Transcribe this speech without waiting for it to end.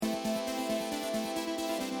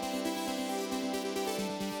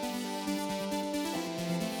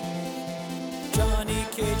Johnny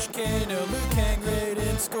Cage, Kano, Liu Kang,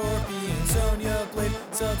 Raiden, Scorpion, Sonya Blade,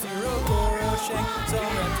 Sub-Zero, Goro, Shang,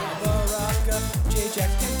 Zora, Baraka,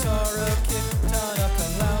 J-Jack, Kintaro, Kitana,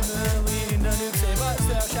 Kung Lao, Merlin, Nanook, Sabat,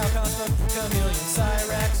 Shao Kahn, Chameleon,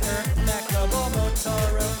 Cyrax, Nakaba,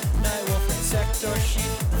 Motaro, Nightwolf, Sector,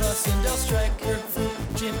 Sheep, the Sindel, Striker, Fu,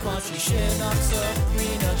 Jin, Quan Chi, Shinoxo,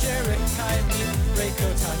 Rina, Jarek, Kaimi, Reiko,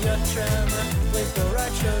 Tanya, Tremor, Blazco,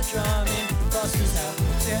 Raicho, Dramin, Frost's now,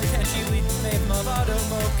 Tenchi, Lee, Maeve, Movado,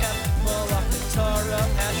 Mocap, Moloch, Tara,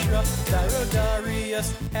 Ashra, Dairo,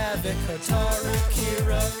 Darius, Havoc, Hotaru,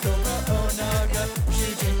 Kira, Cobra, Onaga,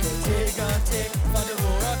 Shujinko, Digante,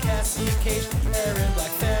 Thunderbolt, Cassie, Cage, Aaron,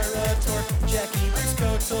 Black, Ferrator, Jackie, Briggs,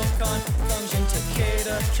 Kotal, Khan, Function,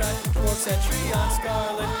 Takeda, Tribe, Orc, Cetrion,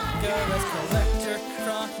 Scarlet, Gareth, Collector,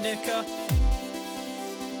 Chronica.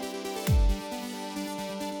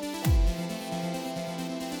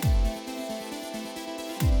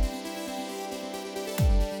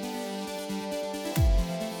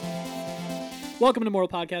 Welcome to Mortal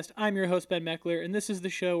Podcast. I'm your host, Ben Meckler, and this is the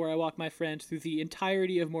show where I walk my friends through the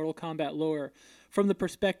entirety of Mortal Kombat lore from the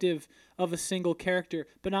perspective of a single character.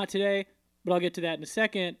 But not today, but I'll get to that in a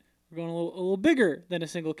second. We're going a little bigger than a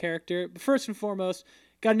single character. But first and foremost,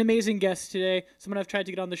 got an amazing guest today, someone I've tried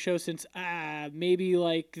to get on the show since maybe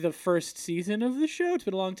like the first season of the show. It's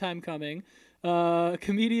been a long time coming.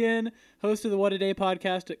 Comedian, host of the What A Day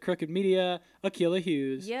podcast at Crooked Media, Akilah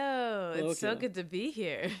Hughes. Yo, Hello, it's so Akilah. good to be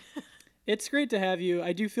here. It's great to have you.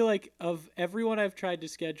 I do feel like of everyone I've tried to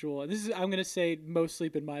schedule, and this is, I'm going to say, mostly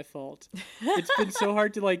been my fault. It's been so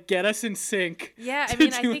hard to like get us in sync. Yeah, I to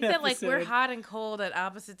mean, I do think an that like we're episode. hot and cold at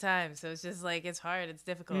opposite times, so it's just like it's hard, it's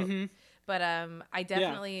difficult. Mhm. But I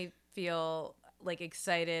definitely feel like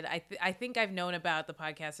excited. I think I've known about the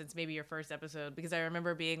podcast since maybe your first episode, because I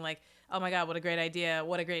remember being like, "Oh my god, what a great idea.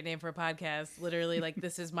 What a great name for a podcast." Literally like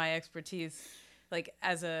this is my expertise. Like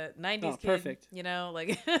as a 90s kid, perfect. you know,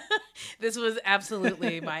 like this was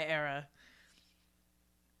absolutely my era.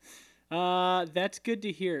 That's good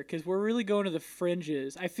to hear, because we're really going to the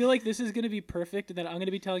fringes. I feel like this is going to be perfect, and then I'm going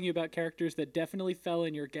to be telling you about characters that definitely fell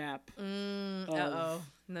in your gap No.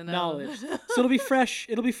 knowledge. So it'll be fresh.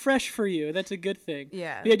 It'll be fresh for you. That's a good thing.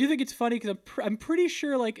 Yeah. But yeah, I do think it's funny because I'm pretty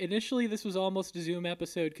sure like initially this was almost a Zoom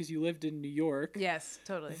episode because you lived in New York. Yes,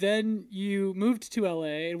 totally. Then you moved to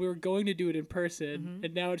LA, and we were going to do it in person,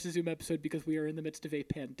 and now it's a Zoom episode because we are in the midst of a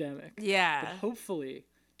pandemic. Yeah. But hopefully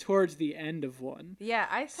towards the end of one. Yeah,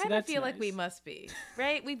 I So kind of that's feel like we nice. must be,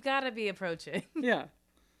 right? We've got to be approaching. Yeah.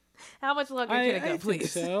 How much longer can it go, I think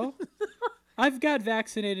please? so. I've got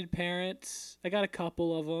vaccinated parents. I got a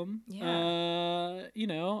couple of them. Yeah. You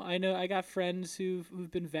know I got friends who've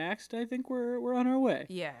been vaxxed. I think we're on our way.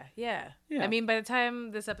 Yeah. Yeah. I mean, by the time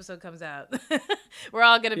this episode comes out, we're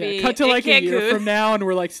all going to be Cut to in like a year Cancun. from now, and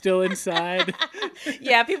we're like still inside.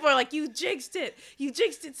 Yeah, people are like, you jinxed it. You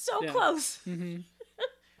jinxed it so Yeah. close. hmm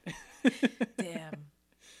Damn.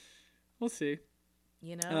 We'll see.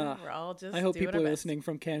 You know, we're all just I hope doing people our are best. listening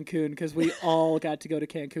from Cancun, because we all got to go to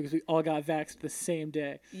Cancun because we all got vaxxed the same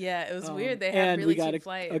day. Yeah, it was weird. They have and really we got cheap a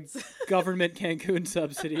flights. government Cancun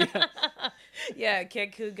subsidy. Yeah,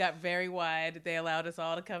 Cancun got very wide. They allowed us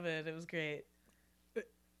all to come in. It was great.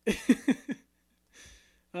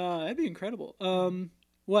 That'd be incredible.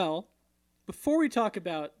 Well, before we talk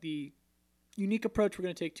about the unique approach we're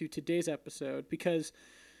going to take to today's episode, because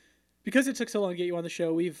it took so long to get you on the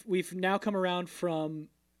show, we've now come around from,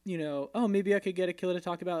 maybe I could get Akilah to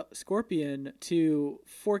talk about Scorpion, to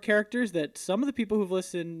 4 characters that some of the people who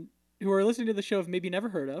are listening to the show have maybe never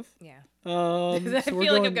heard of. Yeah. I I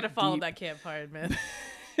feel like I'm going to follow that camp hard, man.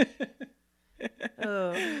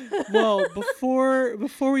 Well,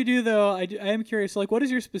 before we do though, I am curious. Like, what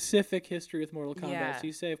is your specific history with Mortal Kombat? Yeah. So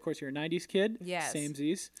you say, of course, you're a '90s kid. Yes.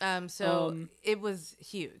 Samesies. So it was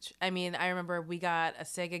huge. I mean, I remember we got a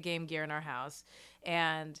Sega Game Gear in our house,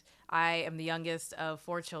 and I am the youngest of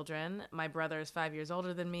 4 children. My brother is 5 years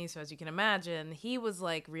older than me, so as you can imagine, he was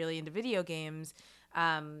like really into video games.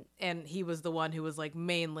 And he was the one who was like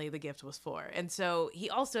mainly the gift was for. And so he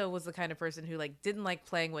also was the kind of person who like didn't like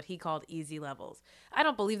playing what he called easy levels. I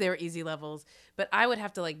don't believe they were easy levels, but I would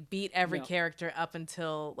have to like beat every character up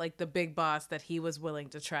until like the big boss that he was willing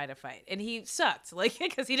to try to fight. And he sucked, like,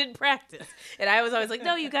 because he didn't practice. And I was always like,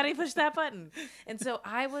 no, you gotta push that button. And so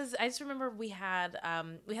I just remember we had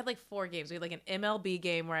like 4 games. We had like an MLB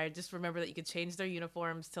game where I just remember that you could change their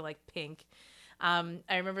uniforms to like pink.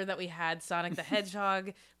 I remember that we had Sonic the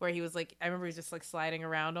Hedgehog, where he was like, I remember he was just like sliding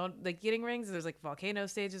around on like getting rings. There's like volcano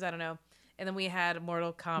stages, I don't know. And then we had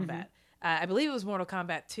Mortal Kombat. I believe it was Mortal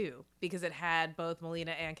Kombat 2 because it had both Melina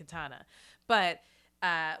and Katana. But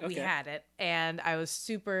we had it, and I was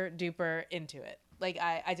super duper into it. Like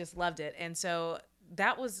I just loved it. And so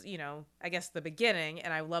that was, you know, I guess the beginning,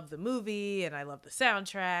 and I loved the movie and I loved the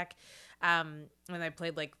soundtrack. When I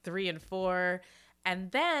played like 3 and 4,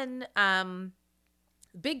 and then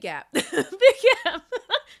big gap, big gap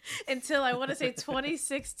until I want to say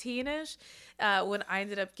 2016ish, when I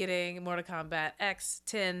ended up getting Mortal Kombat X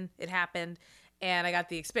 10. It happened. And I got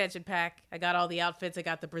the expansion pack. I got all the outfits. I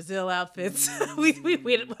got the Brazil outfits. we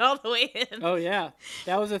went all the way in. Oh yeah,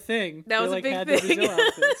 that was a thing. That was they, a big had thing. The Brazil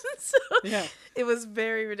outfits. So Yeah. it was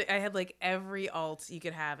very ridiculous. I had like every alt you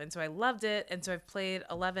could have, and so I loved it. And so I've played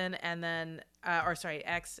 11, and then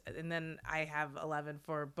X, and then I have 11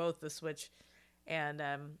 for both the Switch, and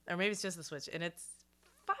or maybe it's just the Switch, and it's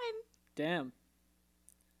fine. Damn.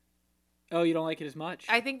 Oh, you don't like it as much?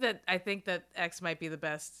 I think that X might be the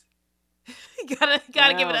best. gotta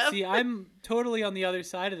give it up. See, I'm totally on the other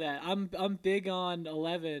side of that. I'm big on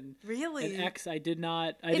 11. Really? And X, I didn't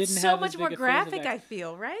have it's so as much big more a fans of graphic, X. I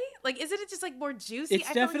feel, right? Like, isn't it just like more juicy? It's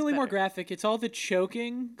I feel like definitely more better. graphic. It's all the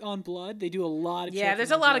choking on blood. They do a lot of choking. Yeah,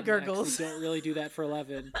 there's a on lot of blood in X. gurgles. They don't really do that for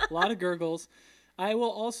 11. A lot of gurgles. I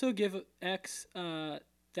will also give X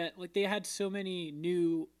that like they had so many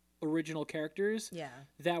new original characters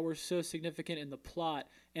that were so significant in the plot,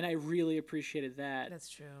 and I really appreciated that. That's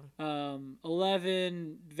true.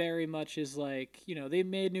 11 very much is like, you know, they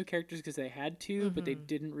made new characters because they had to, but they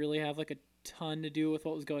didn't really have like a ton to do with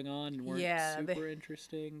what was going on and weren't super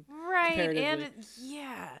interesting. Right, and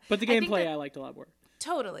but the gameplay I liked a lot more.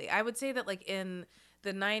 Totally. I would say that like in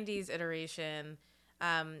the 90s iteration,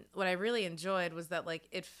 what I really enjoyed was that like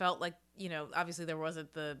it felt like, you know, obviously there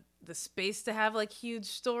wasn't the space to have like huge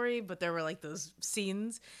story, but there were like those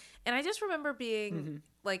scenes, and I just remember being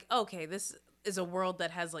like, okay, this is a world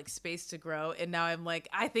that has like space to grow, and now I'm like,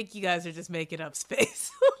 I think you guys are just making up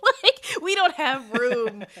space. Like, we don't have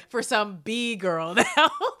room for some bee girl now.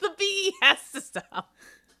 The bee has to stop.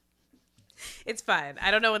 It's fine.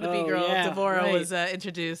 I don't know when the bee girl D'Vorah was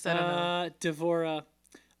introduced. I don't know. D'Vorah.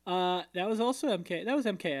 That was also MK. That was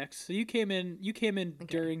MKX. So you came in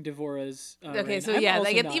during D'Vorah's. Okay, reign. so I'm yeah,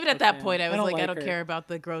 also like not even a at that fan. point, I was like, I don't her. care about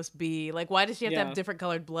the gross bee. Like, why does she have to Yeah. have different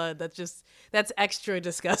colored blood? That's extra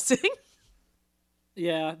disgusting.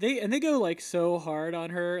 Yeah, they go like so hard on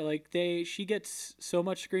her. Like she gets so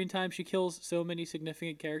much screen time. She kills so many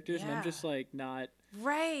significant characters, and I'm just like not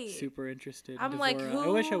super interested. I'm in like, D'Vorah. I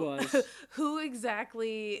wish I was. who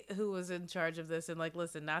was in charge of this? And like,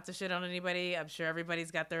 listen, not to shit on anybody. I'm sure everybody's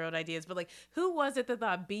got their own ideas, but like, who was it that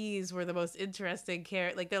thought bees were the most interesting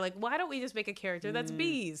character? Like, they're like, why don't we just make a character that's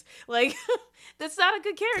bees? Like, that's not a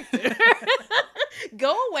good character.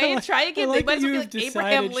 Go away and try again. They might as well be like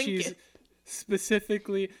Abraham Lincoln.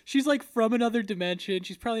 She's like from another dimension.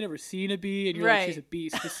 She's probably never seen a bee, and you're like, she's a bee.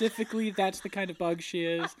 Specifically, that's the kind of bug she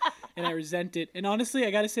is, and I resent it. And honestly,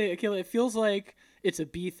 I gotta say, Akila, it feels like it's a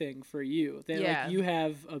bee thing for you. That like you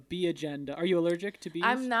have a bee agenda. Are you allergic to bees?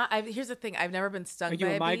 I'm not. Here's the thing. I've never been stung by a bee. Are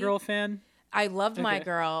you a My Girl fan? I loved My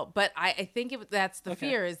Girl, but I think that's the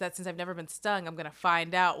fear, is that since I've never been stung, I'm gonna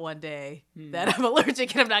find out one day that I'm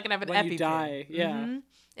allergic and I'm not gonna have an EpiPen. When you die, yeah. Mm-hmm.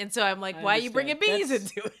 And so I'm like, why are you bringing bees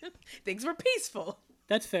into it? Things were peaceful.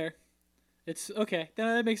 That's fair. It's okay.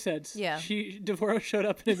 That makes sense. Yeah. D'Vorah showed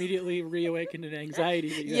up and immediately reawakened an anxiety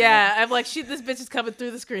that you had. I'm like, this bitch is coming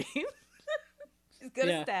through the screen. She's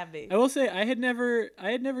gonna stab me. I will say I had never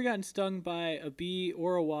gotten stung by a bee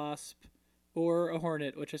or a wasp or a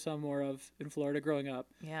hornet, which I saw more of in Florida growing up.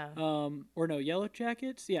 Yeah. Or no, yellow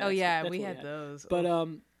jackets. Yeah. Oh yeah, that's we what had those. But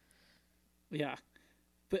yeah.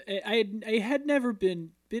 But I had never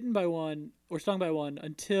been bitten by one or stung by one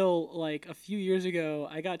until like a few years ago.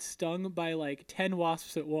 I got stung by like 10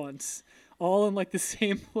 wasps at once, all in like the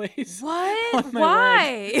same place. What?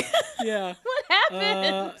 Why? Yeah. What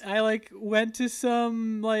happened? I like went to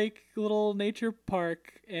some like little nature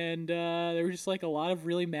park, and there were just like a lot of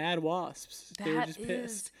really mad wasps. They were just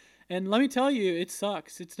pissed. And let me tell you, it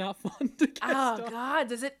sucks. It's not fun to get stung. God,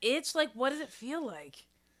 does it itch? Like, what does it feel like?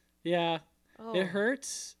 Yeah. It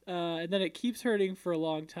hurts, and then it keeps hurting for a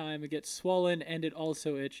long time. It gets swollen, and it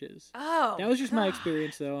also itches. Oh, that was just my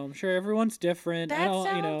experience, though. I'm sure everyone's different.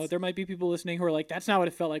 There might be people listening who are like, "That's not what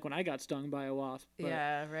it felt like when I got stung by a wasp." But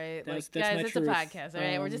yeah, right. That's guys, it's truth. a podcast, all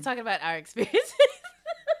right? We're just talking about our experiences.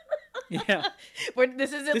 Yeah.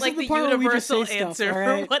 This isn't like the part universal answer stuff,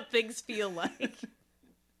 right? for what things feel like.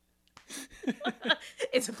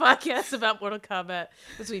 It's a podcast about Mortal Kombat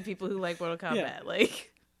between people who like Mortal Kombat. Yeah. Like.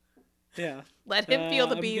 Yeah. Let him feel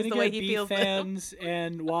the bees the way he feels them. Fans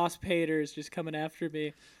and wasp haters just coming after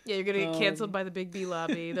me. Yeah, you're gonna get canceled by the big bee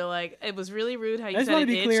lobby. They're like, it was really rude how you I just said want to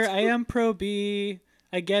be itched. clear. I am pro bee.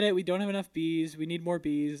 I get it. We don't have enough bees. We need more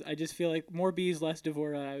bees. I just feel like more bees, less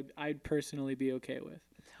D'Vorah, I'd personally be okay with.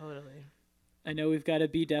 Totally. I know we've got a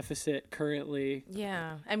bee deficit currently.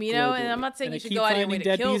 Yeah. I mean, and I'm not saying you should go out of your way to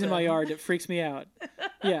kill kill bees them. in my yard. It freaks me out.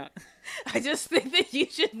 Yeah. I just think that you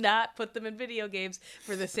should not put them in video games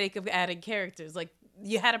for the sake of adding characters. Like,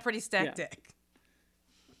 you had a pretty stacked deck.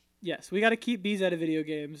 Yes, we got to keep bees out of video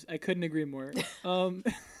games. I couldn't agree more. Amen.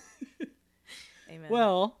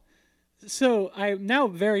 Well, so I'm now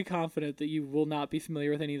very confident that you will not be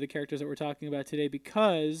familiar with any of the characters that we're talking about today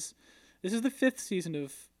because this is the 5th season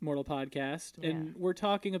of Mortal Podcast, and we're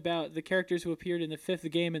talking about the characters who appeared in the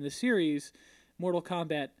 5th game in the series, Mortal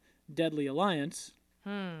Kombat Deadly Alliance.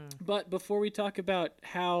 But before we talk about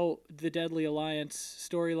how the Deadly Alliance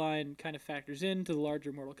storyline kind of factors into the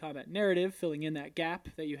larger Mortal Kombat narrative, filling in that gap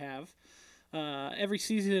that you have, every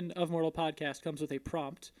season of Mortal Podcast comes with a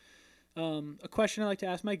prompt. A question I like to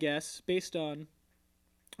ask my guests based on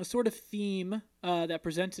a sort of theme that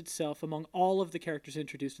presents itself among all of the characters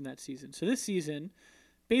introduced in that season. So this season,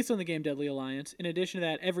 based on the game Deadly Alliance, in addition to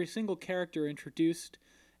that, every single character introduced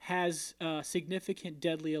has a significant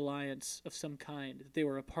Deadly Alliance of some kind that they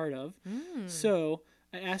were a part of. So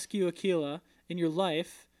I ask you, Akila, in your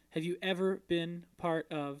life, have you ever been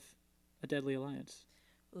part of a Deadly Alliance?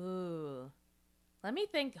 Ooh. Let me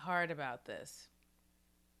think hard about this.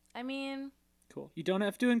 I mean... Cool. You don't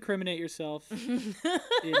have to incriminate yourself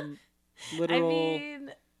in literal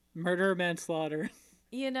murder or manslaughter.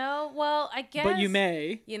 You know, well, I guess... But you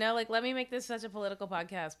may. You know, like, let me make this such a political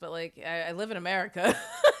podcast, but, like, I live in America.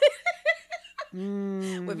 We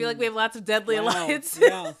feel like we have lots of deadly alliances.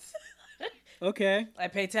 Yeah. Okay. I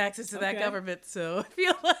pay taxes to that government, so I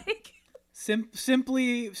feel like...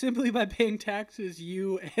 Simply by paying taxes,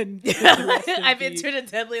 you and the rest of I've entered a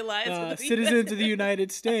deadly alliance with the citizens of the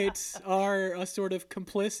United States are a sort of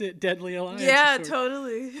complicit deadly alliance. Yeah,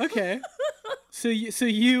 totally. Okay. So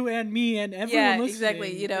you and me and everyone listening.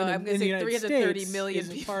 Exactly. You know, I'm going to say 330 million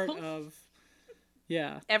people. Part of.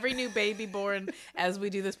 Yeah. Every new baby born as we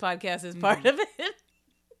do this podcast is part of it.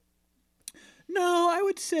 No, I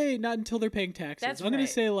would say not until they're paying taxes. That's I'm going to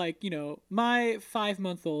say, like, you know, my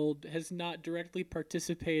 5-month-old has not directly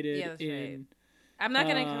participated in... Right. I'm not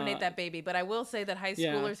going to incriminate that baby, but I will say that high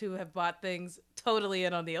schoolers who have bought things totally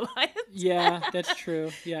in on the alliance. Yeah, that's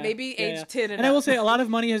true. Yeah. Maybe age 10 and I will say a lot of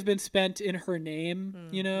money has been spent in her name,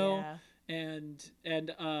 you know? Yeah.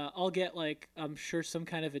 And I'll get, like, I'm sure some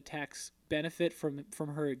kind of a tax benefit from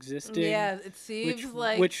her existing. Yeah, it seems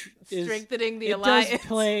which strengthening the alliance.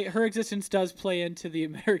 Her existence does play into the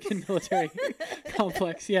American military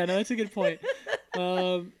complex. Yeah, no, that's a good point.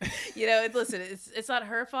 You know, listen, it's not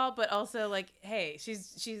her fault, but also, like, hey,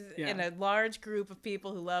 she's in a large group of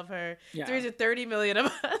people who love her. Yeah. 330 million of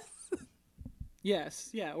us. Yes,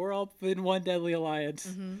 yeah, we're all in one deadly alliance,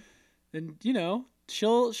 and you know.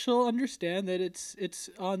 She'll understand that it's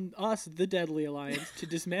on us, the Deadly Alliance, to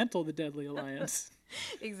dismantle the Deadly Alliance.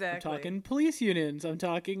 Exactly. I'm talking police unions. I'm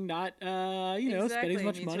talking not, spending as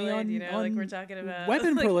much money on, like we're talking about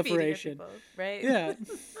weapon like proliferation. People, right? Yeah.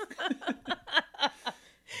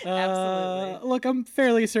 Absolutely. Look, I'm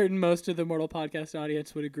fairly certain most of the Mortal Podcast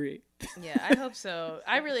audience would agree. Yeah, I hope so.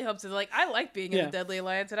 I really hope so. Like, I like being in the Deadly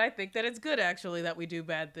Alliance, and I think that it's good, actually, that we do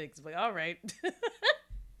bad things. Like, all right.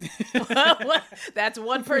 Well, that's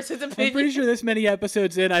one person's opinion. I'm pretty sure this many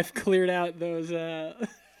episodes in, I've cleared out those.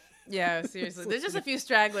 Yeah, seriously. There's just a few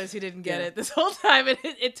stragglers who didn't get it this whole time, and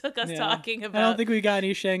it took us talking about. I don't think we got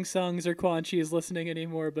any Shang Tsungs or Quan Chi's listening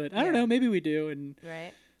anymore, but I don't know. Maybe we do, and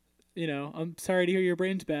right. You know, I'm sorry to hear your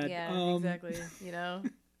brain's bad. Yeah, exactly. You know,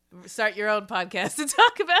 start your own podcast and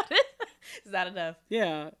talk about it. Is that enough?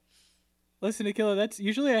 Yeah. Listen, Akila, that's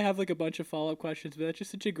usually I have like a bunch of follow-up questions, but that's just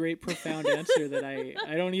such a great, profound answer that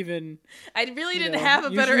I don't even. I really didn't have a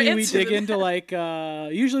better answer.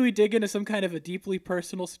 Usually we dig into some kind of a deeply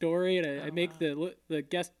personal story, and I make the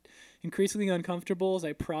guest increasingly uncomfortable as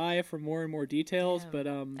I pry for more and more details. But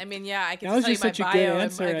I mean, I can tell you my bio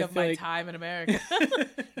and my time in America.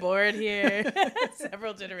 Born here,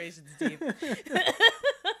 several generations deep.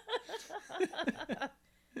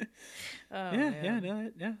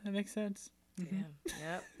 That makes sense.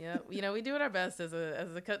 Yeah. You know, we doing our best as a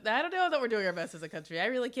I don't know that we're doing our best as a country. I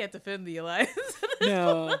really can't defend the alliance.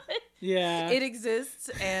 No. Yeah. It exists,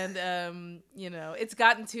 and you know, it's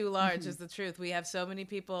gotten too large. Is the truth. We have so many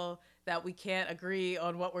people that we can't agree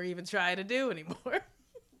on what we're even trying to do anymore.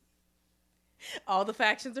 All the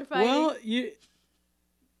factions are fighting. Well,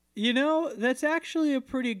 you know, that's actually a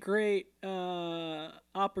pretty great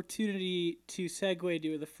opportunity to segue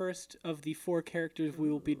to the first of the 4 characters we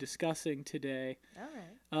will be discussing today. All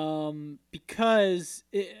right. Because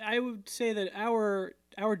I would say that our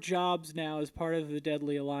our jobs now as part of the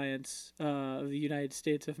Deadly Alliance of the United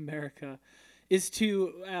States of America is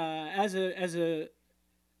to as a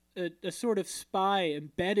sort of spy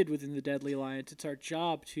embedded within the Deadly Alliance. It's our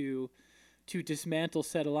job to dismantle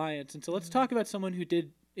said alliance. And so let's talk about someone who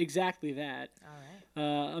did exactly that. All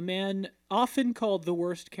right. A man often called the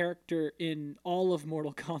worst character in all of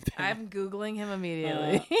Mortal Kombat. I'm Googling him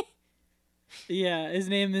immediately. Yeah, his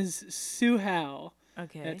name is Su Hao.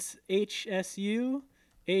 Okay. That's HSUHAO.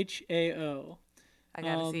 I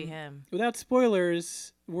gotta see him. Without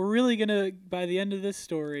spoilers, we're really gonna, by the end of this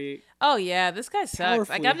story, Oh yeah, this guy sucks.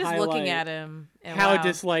 Like I'm just looking highlight at him. And how wow.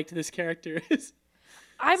 disliked this character is.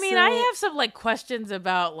 I mean, I So- have some like questions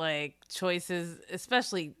about like choices,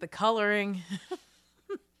 especially the coloring.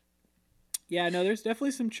 Yeah, no, there's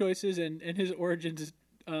definitely some choices, and his origins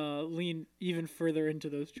lean even further into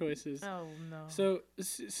those choices. Oh no. So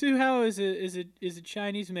Su Hao is a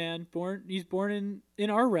Chinese man He's born in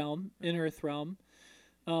our realm, in Earth realm,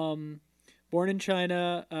 born in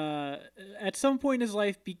China. At some point in his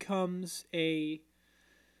life, becomes a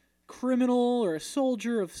criminal or a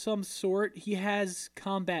soldier of some sort. He has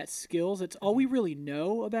combat skills. That's all we really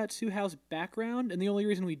know about Su Hao's background, and the only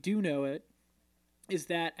reason we do know it is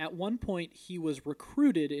that at one point he was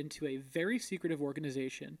recruited into a very secretive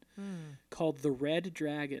organization called the Red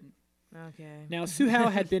Dragon. Okay. Now, Su Hao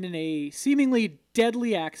had been in a seemingly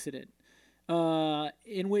deadly accident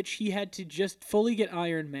in which he had to just fully get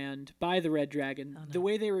Iron Manned by the Red Dragon. The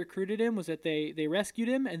way they recruited him was that they rescued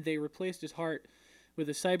him and they replaced his heart with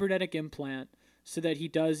a cybernetic implant so that he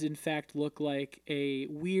does, in fact, look like a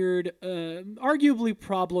weird, arguably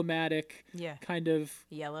problematic Yeah. kind of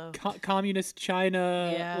Yellow. communist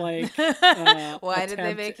China, Yeah. like Why did they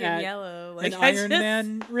attempt make him at yellow? an I Iron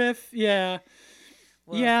Man riff. Yeah.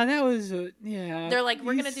 Well, Yeah, that was yeah. They're like,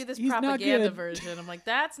 we're gonna do this he's not propaganda good. version. I'm like,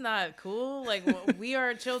 that's not cool. Like, we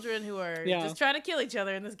are children who are Yeah. just trying to kill each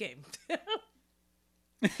other in this game.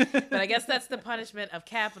 But I guess that's the punishment of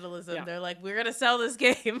capitalism. Yeah. They're like, we're gonna sell this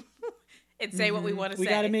game and say what we want to say. We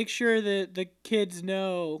got to make sure that the kids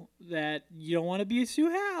know that you don't want to be a Su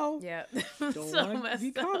Hao. Yeah. Don't So want to messed be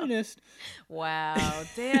up. communist. Wow.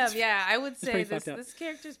 Damn. Yeah, I would say pretty this fucked up. this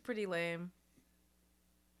character's pretty lame.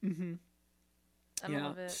 Mm-hmm. I don't Yeah.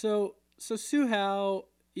 love it. So Su Hao,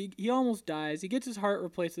 he almost dies. He gets his heart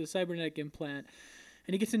replaced with a cybernetic implant,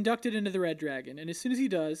 and he gets inducted into the Red Dragon. And as soon as he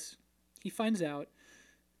does, he finds out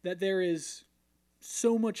that there is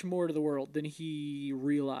so much more to the world than he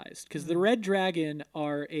realized. Because the Red Dragon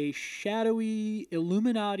are a shadowy,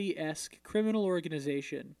 Illuminati-esque criminal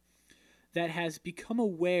organization that has become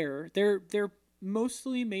aware. They're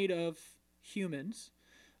mostly made of humans,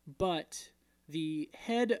 but the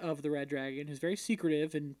head of the Red Dragon, who's very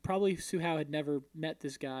secretive, and probably Su Hao had never met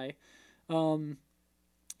this guy,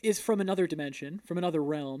 is from another dimension, from another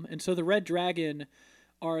realm. And so the Red Dragon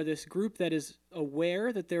are this group that is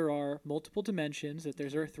aware that there are multiple dimensions, that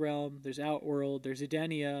there's Earthrealm, there's Outworld, there's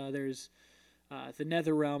Edenia, there's the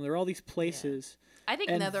Netherrealm. There are all these places. I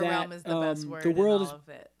think and Netherrealm that, is the best word the world in is all of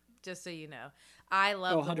it. Just so you know. I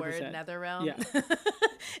love the word 100%. Netherrealm. Yeah.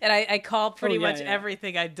 And I call pretty yeah, much yeah.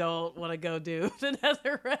 everything I don't want to go do to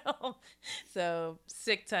Netherrealm. So,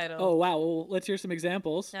 sick title. Oh, wow. Well, let's hear some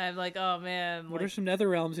examples. I'm like, oh man. What like, are some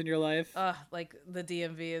Netherrealms in your life? like the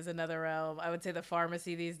DMV is another realm. I would say the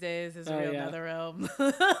pharmacy these days is a Oh, real yeah. nether realm.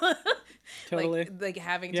 Totally. Like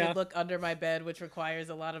having Yeah. to look under my bed, which requires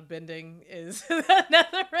a lot of bending, is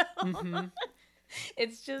another realm. Mm-hmm.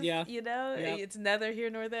 It's just Yeah. you know, Yeah. it's neither here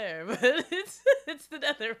nor there, but it's the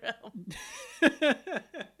nether realm.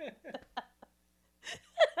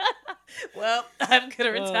 Well, I'm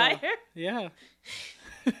gonna retire. Yeah.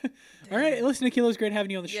 All right. Listen, Akila, it's great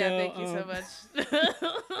having you on the show. Yeah, thank you so much.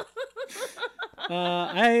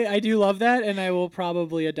 I do love that, and I will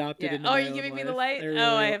probably adopt it Yeah. into Oh, my are you own giving me the life. light?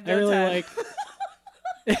 Oh, I have no I really time.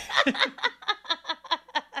 like.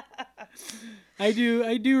 I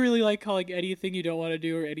do really like calling anything you don't want to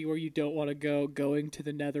do or anywhere you don't want to go going to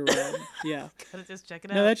the nether realm. Yeah. Gotta just check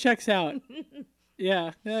it out. No, that checks out.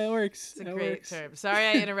 Yeah, no, it works. It's a That great works. term. Sorry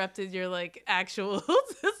I interrupted your like actual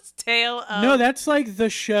tale of No, that's like the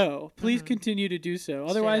show. Please continue to do so.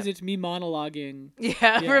 Otherwise, up. it's me monologuing.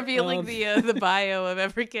 yeah, Yeah, revealing the bio of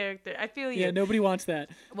every character. I feel you. Yeah, nobody wants that.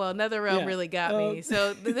 Well, NetherRealm Yeah. really got me.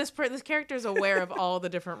 So this character is aware of all the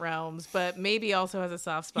different realms, but maybe also has a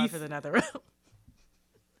soft spot for the NetherRealm.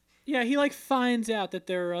 Yeah, he like finds out that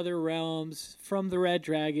there are other realms from the Red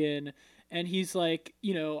Dragon, and he's like,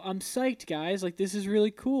 I'm psyched, guys. Like, this is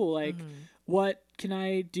really cool. Like, what can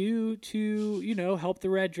I do to, help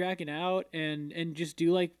the Red Dragon out and just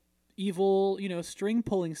do like evil, string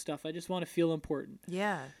pulling stuff? I just want to feel important.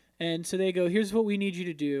 Yeah. And so they go, here's what we need you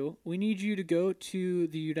to do. We need you to go to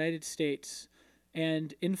the United States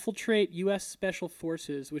and infiltrate U.S. Special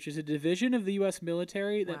Forces, which is a division of the U.S.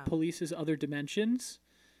 military that polices other dimensions.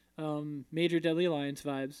 Major Deadly Alliance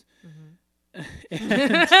vibes.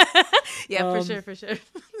 Yeah, for sure.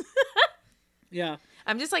 Yeah.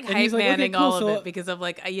 I'm just like And hype he's like, manning okay, cool, all so- of it because I'm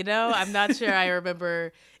like, I'm not sure I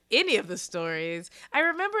remember any of the stories. I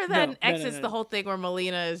remember that in Exits, the whole thing where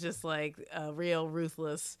Melina is just like a real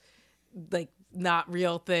ruthless, like not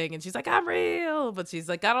real thing. And she's like, I'm real. But she's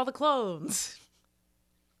like, got all the clones.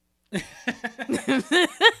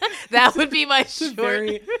 That would be my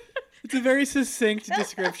short. It's a very succinct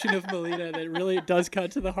description of Melina that really does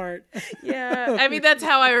cut to the heart. Yeah. I mean, that's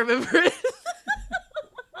how I remember it.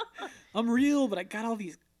 I'm real, but I got all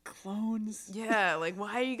these clones. Yeah, like,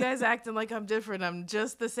 why are you guys acting like I'm different? I'm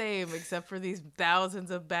just the same, except for these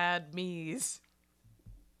thousands of bad me's.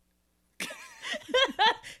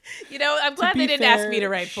 I'm glad they didn't ask me to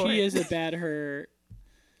write for it. She is a bad her.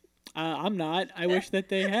 I'm not. I wish that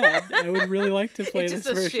they had. I would really like to play it's this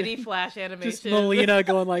version. Just a shitty Flash animation. Just Melina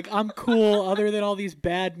going like, I'm cool other than all these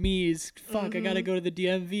bad me's. Fuck, I gotta go to the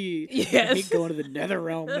DMV. Yes. I hate going to the Nether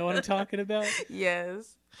Realm. Know what I'm talking about?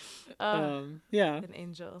 Yes. Yeah. An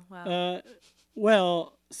angel. Wow.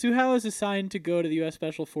 Well, Suhao is assigned to go to the U.S.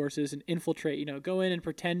 Special Forces and infiltrate. Go in and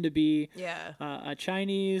pretend to be a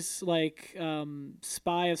Chinese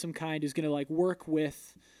spy of some kind who's gonna work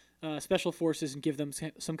with Special Forces and give them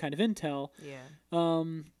some kind of intel. Yeah.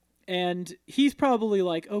 And he's probably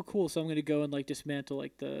like, oh, cool. So I'm going to go and dismantle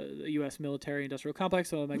the U.S. military industrial complex.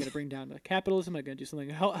 So am I going to bring down capitalism? Am I going to do something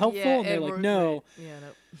helpful? Yeah, and they're like, no. Right. Yeah,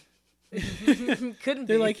 no. Couldn't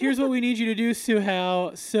They're be. like, here's what we need you to do,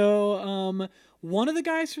 Suhao. So one of the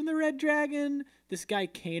guys from the Red Dragon, this guy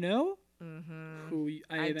Kano, who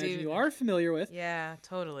I imagine you are familiar with. Yeah,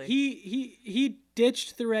 totally. He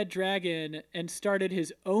ditched the Red Dragon and started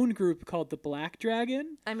his own group called the Black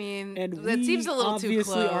Dragon. I mean, and that seems a little too close.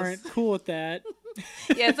 Obviously aren't cool with that.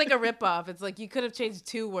 Yeah, it's like a ripoff. It's like you could have changed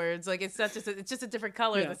 2 words. Like it's just a different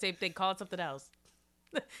color. Yeah. The same thing. Call it something else.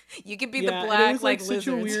 You could be Yeah, the and it black was, like such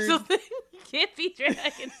a lizards. weird- Something. You can't be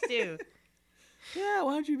dragons too. Yeah,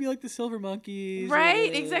 why don't you be like the Silver Monkeys? or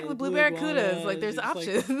Right? the Exactly. Blue Iguanas, Barracudas. Like there's just,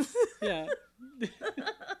 options. Yeah.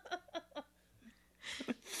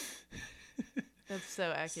 That's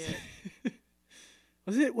so accurate.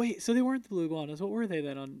 Was it? Wait, so they weren't the Blue Iguanas. What were they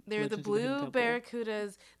then on They're the Legends of Hidden blue Temple?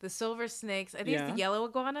 barracudas, the silver snakes. I think it's Yeah. the yellow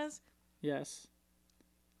iguanas. Yes.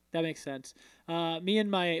 That makes sense. Me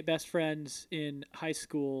and my best friends in high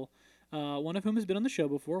school, one of whom has been on the show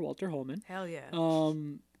before, Walter Holman, Hell yeah.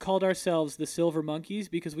 called ourselves the Silver Monkeys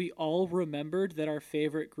because we all remembered that our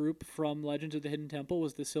favorite group from Legends of the Hidden Temple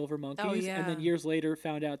was the Silver Monkeys. yeah. And then years later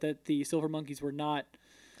found out that the Silver Monkeys were not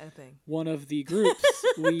I think. one of the groups.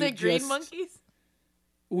 We The green just- monkeys?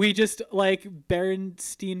 We just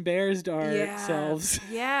Berenstein Bears ourselves.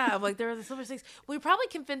 Yeah, I'm like there are the silver snakes. We were probably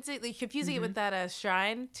confusing Mm-hmm. it with that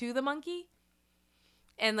shrine to the monkey.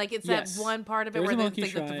 And it's Yes. that one part of it There's where a there's monkey the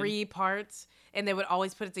shrine. 3 parts and they would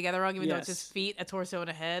always put it together wrong even though it's Yes. just feet, a torso, and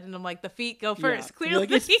a head. And I'm like, the feet go Yeah. first. You're Clearly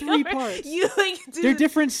like, it's the feet go 3 first. parts. You dude, They're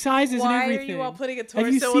different sizes and why everything. are you all putting a Have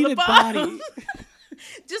you torso seen on the a bottom? body?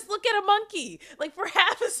 Just look at a monkey, for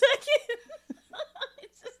half a second.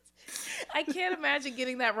 It's just, I can't imagine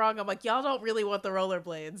getting that wrong. I'm like, y'all don't really want the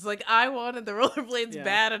rollerblades. I wanted the rollerblades Yeah.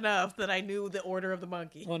 bad enough that I knew the order of the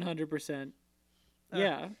monkey. 100%.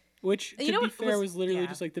 Yeah. Which, to You know be what fair, was- was literally yeah.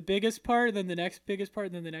 just the biggest part, then the next biggest part,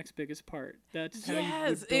 and then the next biggest part. That's how you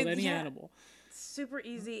Yes, would build it- any yeah. animal. Super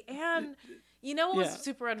easy. And you know what was Yeah.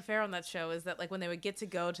 super unfair on that show is that when they would get to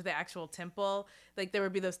go to the actual temple, there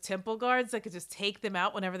would be those temple guards that could just take them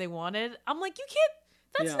out whenever they wanted. I'm like, you can't.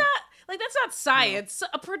 That's Yeah. that's not science.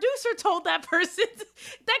 A producer told that person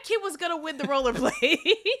that kid was gonna win the rollerblade.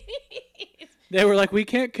 They were like, we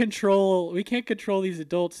can't control these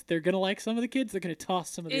adults. They're gonna like some of the kids. They're gonna toss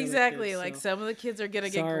some of the Exactly. other kids, so. Some of the kids are gonna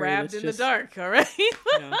get Sorry, grabbed that's in just- the dark. All right.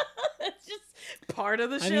 Yeah. That's just part of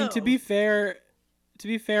the show. I mean, to be fair,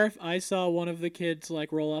 if I saw one of the kids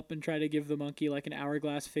roll up and try to give the monkey an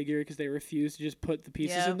hourglass figure because they refused to just put the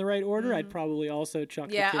pieces Yeah. in the right order, I'd probably also chuck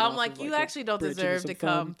the yeah, kid I'm off like, of, you a actually don't bridge into deserve some to foam.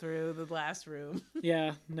 come through the last room.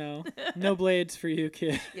 Yeah, no blades for you,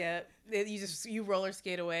 kid. Yeah, you roller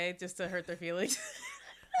skate away just to hurt their feelings.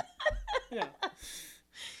 Yeah.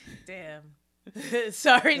 Damn.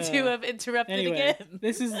 Sorry to have interrupted Anyway, again.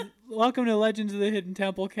 this is welcome to Legends of the Hidden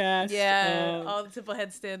Temple cast. Yeah, all the temple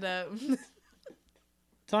heads stand up.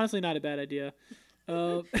 It's honestly not a bad idea.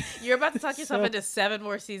 You're about to talk yourself So- into 7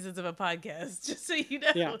 more seasons of a podcast, just so you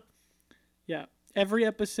know. Yeah. Every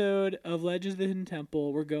episode of Legends of the Hidden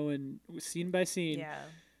Temple, we're going scene by scene. Yeah.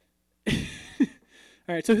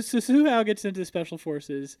 All right, so Su Hao gets into special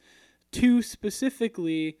forces to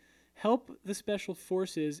specifically help the special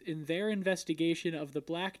forces in their investigation of the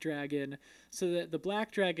Black Dragon, so that the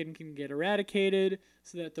Black Dragon can get eradicated,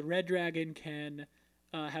 so that the Red Dragon can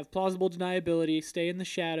have plausible deniability, stay in the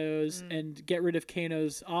shadows, and get rid of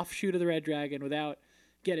Kano's offshoot of the Red Dragon without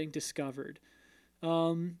getting discovered.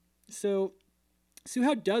 So Su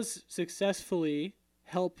Hao does successfully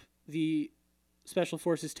help the special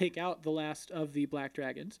forces take out the last of the Black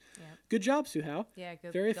Dragons. Yeah. Good job, Su Hao. Yeah,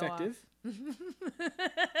 good. Very effective.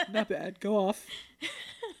 Not bad. Go off.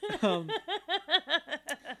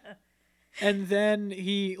 And then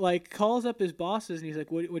he like calls up his bosses and he's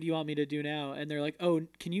like, "What do you want me to do now?" And they're like, "Oh,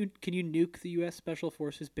 can you nuke the U.S. Special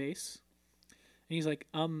Forces base?" And he's like,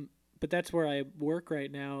 but that's where I work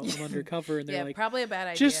right now. I'm undercover." And they're like, probably a bad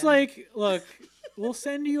idea. Just like, look, we'll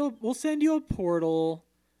send you a portal.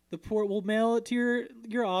 We'll mail it to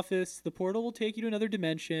your office. The portal will take you to another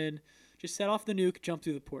dimension. Just set off the nuke, jump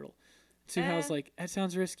through the portal. Su Hao's like, that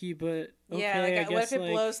sounds risky, but okay, yeah. Like, I guess, what if it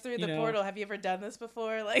like, blows through the portal? Have you ever done this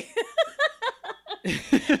before? Like,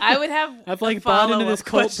 I would have. I've like bought into this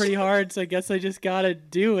cult pretty hard, so I guess I just gotta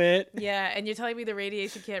do it. Yeah, and you're telling me the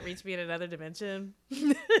radiation can't reach me in another dimension?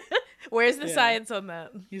 Where's the science on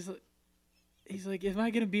that? He's like, am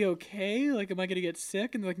I gonna be okay? Like, am I gonna get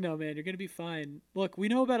sick? And they're like, no, man, you're gonna be fine. Look, we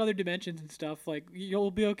know about other dimensions and stuff. Like, you'll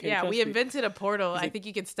be okay. Yeah, trust we me. invented a portal. I think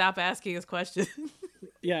you can stop asking us questions.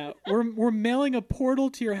 Yeah, we're mailing a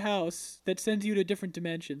portal to your house that sends you to different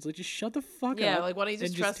dimensions. Like, just shut the fuck up. Yeah, like, why don't you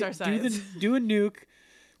just trust our science? Do a nuke.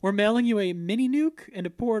 We're mailing you a mini nuke and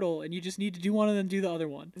a portal, and you just need to do one and then do the other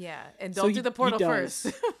one. Yeah, and don't do the portal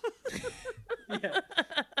first. Yeah.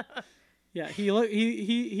 Yeah, he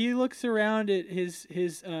looks around at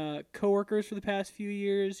his coworkers for the past few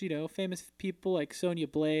years, you know, famous people like Sonya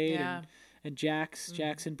Blade and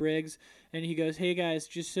Jackson Briggs, and he goes, "Hey guys,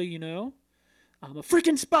 just so you know, I'm a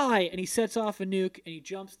freaking spy!" And he sets off a nuke and he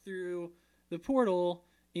jumps through the portal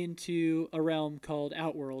into a realm called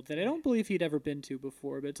Outworld that I don't believe he'd ever been to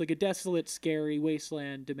before, but it's like a desolate, scary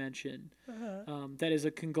wasteland dimension that is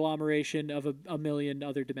a conglomeration of a million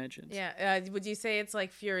other dimensions. Yeah, would you say it's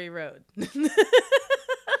like Fury Road?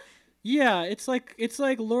 Yeah, it's like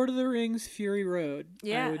Lord of the Rings Fury Road.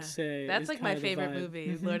 Yeah, I would say that's like my favorite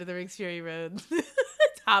movie, Lord of the Rings Fury Road.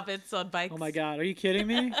 Hobbits on bikes. Oh my god, are you kidding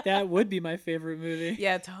me? That would be my favorite movie.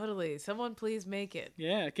 Yeah, totally. Someone please make it.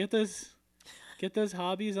 Yeah, get those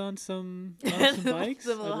hobbies on some bikes.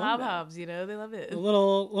 Some little hobs, you know, they love it. A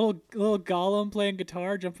little Gollum playing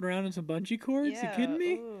guitar, jumping around on some bungee cords. Yeah. You kidding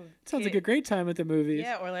me? Ooh, Sounds like a great time at the movies.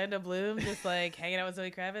 Yeah, Orlando Bloom just like hanging out with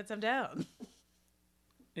Zoe Kravitz. I'm down.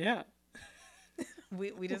 Yeah.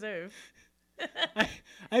 We deserve.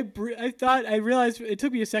 I realized it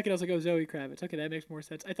took me a second. I was like, oh, Zoe Kravitz. Okay, that makes more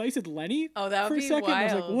sense. I thought you said Lenny. Oh, that would for a be second.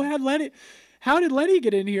 wild. I was like, what? Lenny? How did Lenny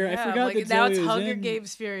get in here? Yeah, I forgot like, that now Zoe it's was Hunger in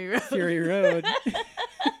Games Fury Road. Fury Road.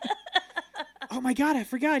 Oh my god, I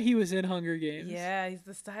forgot he was in Hunger Games. Yeah, he's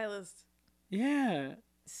the stylist. Yeah.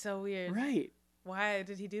 So weird. Right. Why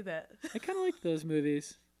did he do that? I kind of liked those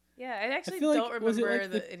movies. Yeah, I actually feel don't like, remember was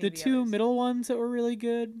it like the two others. middle ones that were really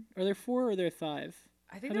good? Are there 4 or are there 5?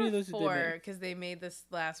 I think How there many were of those did they 4 make? because they made this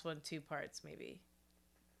last one 2 parts, maybe.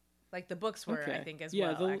 Like the books were, Okay. I think, as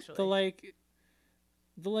yeah, well. Actually,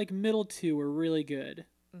 the middle 2 were really good,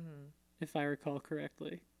 mm-hmm. if I recall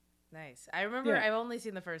correctly. Nice. I remember. Yeah. I've only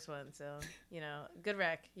seen the first one, so you know, good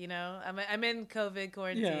rec. You know, I'm in COVID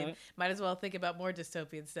quarantine. Yeah. Might as well think about more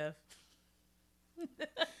dystopian stuff.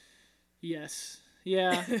 Yes.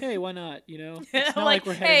 Yeah. Hey, why not? You know, it's I'm not like,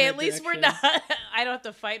 we're heading hey, that at least we're direction. not. I don't have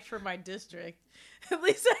to fight for my district. At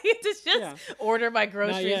least I get to just order my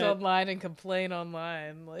groceries yet. online and complain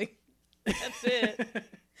online. Like, that's it.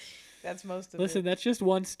 That's most of it. Listen, that's just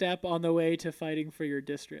one step on the way to fighting for your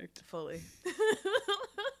district. Fully.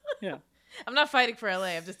 Yeah. I'm not fighting for LA.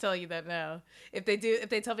 I'm just telling you that now. If they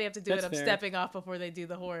tell me I have to do That's it, I'm fair. stepping off before they do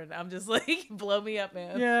the horn. I'm just like, blow me up,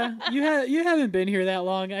 man. Yeah, you haven't been here that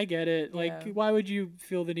long. I get it. Like, Yeah. why would you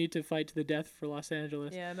feel the need to fight to the death for Los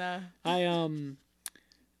Angeles? Yeah, nah. I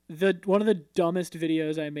one of the dumbest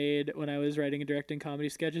videos I made when I was writing and directing comedy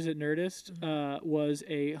sketches at Nerdist was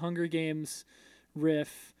a Hunger Games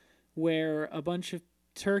riff where a bunch of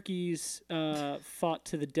turkeys fought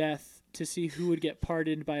to the death to see who would get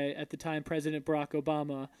pardoned by, at the time, President Barack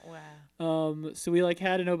Obama. Wow. So we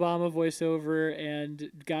had an Obama voiceover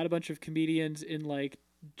and got a bunch of comedians in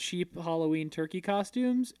cheap Halloween turkey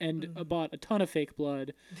costumes and bought a ton of fake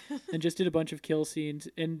blood and just did a bunch of kill scenes.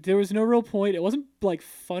 And there was no real point. It wasn't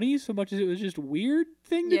funny so much as it was just a weird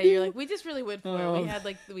thing to do. You're like, we just really went for it.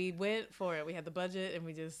 We went for it. We had the budget and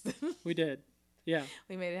we just We did. Yeah.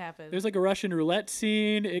 We made it happen. There's like a Russian roulette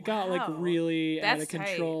scene. It got like Wow. really out That's of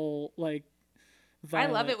control. Like, I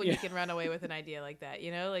violent. love it when Yeah. you can run away with an idea like that,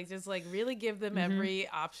 you know, like just like really give them Mm-hmm. every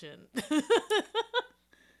option.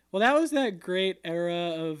 Well, that was that great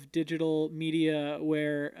era of digital media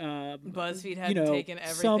where BuzzFeed you hadn't know, taken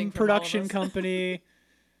everything some from production all of us. company.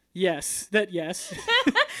 Yes. It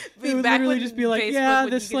Back would literally when just be like, Facebook yeah,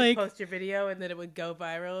 would, this you could like, post your video and then it would go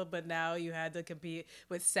viral, but now you had to compete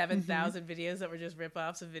with 7,000 videos that were just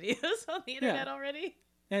rip-offs of videos on the internet already.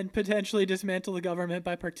 and potentially dismantle the government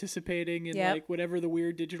by participating in Yep. like whatever the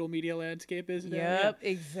weird digital media landscape is now. Yep,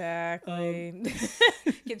 exactly.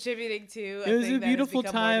 Contributing to It was thing a beautiful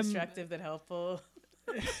that has become time. more destructive than helpful.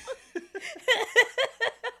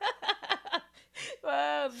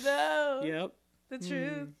 Oh no! Yeah. Yep. The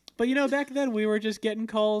truth. But you know, back then we were just getting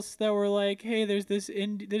calls that were like, "Hey, there's this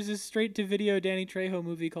straight to video Danny Trejo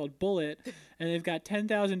movie called Bullet, and they've got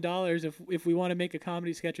 $10,000 if we want to make a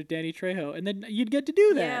comedy sketch with Danny Trejo." And then you'd get to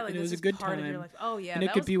do that, Yeah, like and it this was a is good part time. of your life. Oh yeah, and it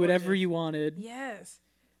that could was be whatever gorgeous. you wanted. Yes.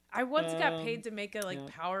 I once got paid Um, to make a yeah.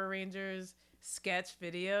 Power Rangers sketch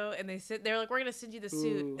video, and they're like, we're gonna send you the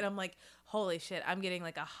suit, Ooh. and I'm like, holy shit, I'm getting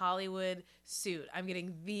like a Hollywood suit. I'm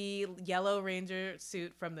getting the Yellow Ranger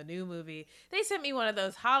suit from the new movie. They sent me one of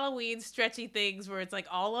those Halloween stretchy things where it's like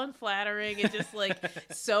all unflattering and just like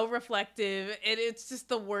so reflective, and it's just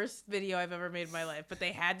the worst video I've ever made in my life. But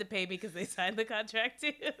they had to pay me because they signed the contract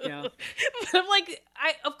too. Yeah. But I'm like,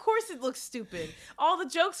 of course it looks stupid. All the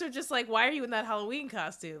jokes are just like, why are you in that Halloween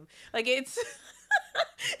costume? Like it's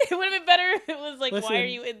it would have been better if it was like, why are Listen.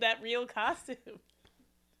 you in that real costume?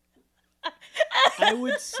 I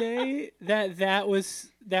would say that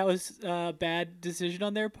was a bad decision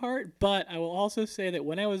on their part, but I will also say that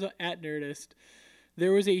when I was at Nerdist,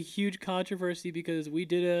 there was a huge controversy because we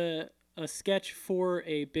did a sketch for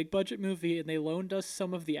a big budget movie, and they loaned us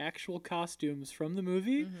some of the actual costumes from the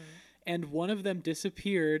movie. And one of them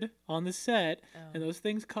disappeared on the set, and those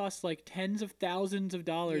things cost like tens of thousands of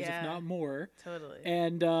dollars, Yeah. if not more. Totally.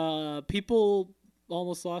 And people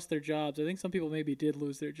almost lost their jobs. I think some people maybe did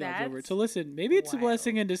lose their jobs over it. That's So listen, maybe it's a wild.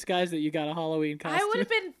 blessing in disguise that you got a Halloween costume. I would have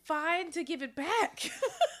been fine to give it back.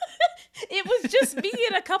 It was just me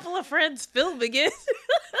and a couple of friends filming it.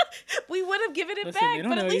 We would have given it Listen, they back, don't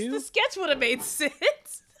but at know least you. the sketch would have made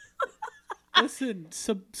sense. Listen,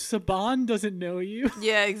 Saban doesn't know you.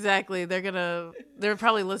 Yeah, exactly. They're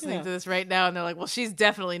probably listening Yeah. to this right now, and they're like, well, she's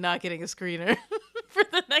definitely not getting a screener for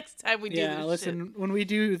the next time we do Yeah, this listen, shit. when we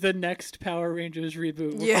do the next Power Rangers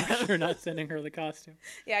reboot, we're Yeah. for sure not sending her the costume.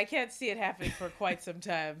 Yeah, I can't see it happening for quite some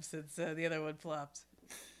time since the other one flopped.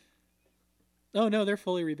 Oh no, they're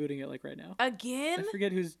fully rebooting it like right now. Again? I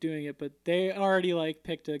forget who's doing it, but they already like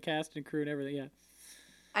picked a cast and crew and everything. Yeah.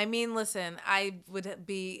 I mean, listen, I would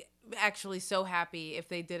be actually so happy if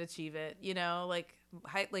they did achieve it. You know, like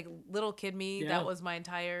little kid me, Yeah. that was my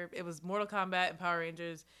entire. It was Mortal Kombat and Power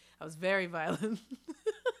Rangers. I was very violent.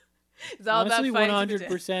 It's all Honestly, about fighting to the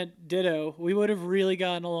death. 100% ditto. We would have really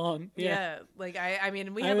gotten along. Yeah, like I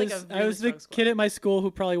mean, we I had was, like a. I Really was the strong squad. kid at my school who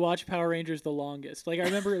probably watched Power Rangers the longest. Like I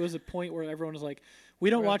remember it was a point where everyone was like, "We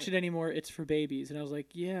don't watch it anymore. It's for babies." And I was like,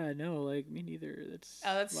 "Yeah, no, like me neither. That's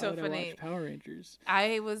Oh, that's why so would I funny. watch Power Rangers."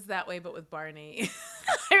 I was that way, but with Barney.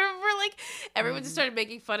 I remember like everyone just started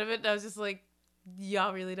making fun of it, and I was just like,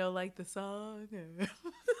 "Y'all really don't like the song?" Or-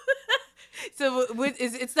 So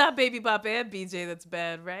it's not Baby Bop and BJ that's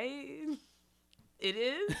bad, right? It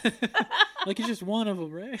is. Like it's just one of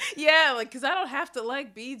them, right? Yeah, like because I don't have to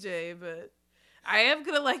like BJ, but I am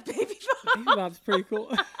gonna like Baby Bop. Baby Bop's pretty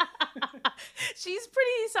cool. She's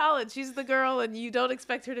pretty solid. She's the girl, and you don't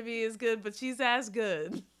expect her to be as good, but she's as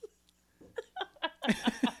good.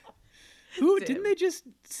 Who Damn. didn't they just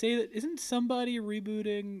say that? Isn't somebody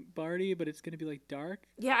rebooting Barney, but it's gonna be like dark?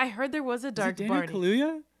 Yeah, I heard there was a Is dark it Daniel Barney.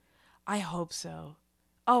 Kaluuya? I hope so.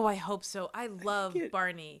 Oh, I hope so. I love it-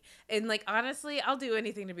 Barney. And like honestly, I'll do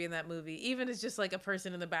anything to be in that movie. Even as just like a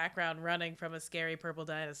person in the background running from a scary purple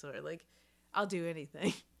dinosaur. Like I'll do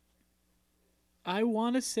anything. I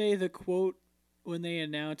want to say the quote when they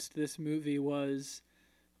announced this movie was,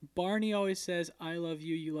 Barney always says, "I love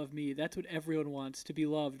you, you love me." That's what everyone wants, to be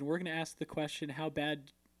loved. And we're going to ask the question, how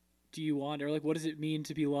bad do you want? Or like, what does it mean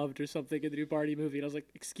to be loved or something in the new Barney movie? And I was like,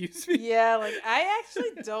 excuse me? Yeah, like I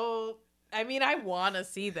actually don't. I mean, I want to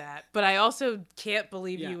see that, but I also can't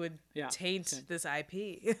believe Yeah, you would yeah, taint same. this IP.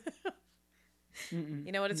 Mm-mm.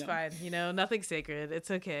 You know what? It's No. fine. You know, nothing's sacred. It's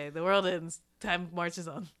okay. The world ends. Time marches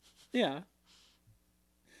on. Yeah.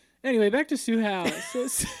 Anyway, back to Sue Howe. So,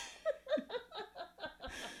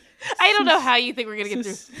 I don't know how you think we're gonna get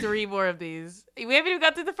so- through 3 more of these. We haven't even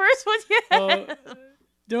got through the first one yet.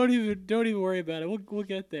 don't even worry about it. We'll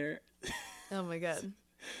get there. Oh my god.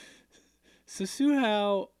 So Su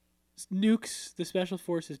Hao nukes the Special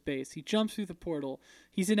Forces base. He jumps through the portal.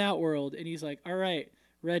 He's in Outworld, and he's like, "All right,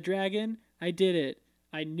 Red Dragon, I did it.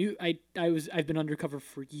 I've been undercover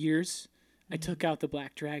for years. I took out the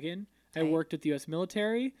Black Dragon. I worked at the U.S.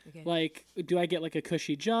 military. Okay. Like, do I get like a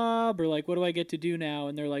cushy job, or like what do I get to do now?"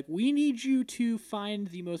 And they're like, "We need you to find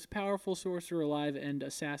the most powerful sorcerer alive and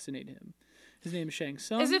assassinate him. His name is Shang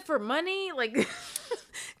Tsung." Is it for money? Like,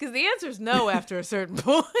 because the answer is no after a certain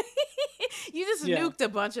point. You just nuked a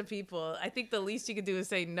bunch of people. I think the least you could do is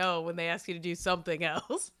say no when they ask you to do something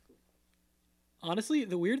else. Honestly,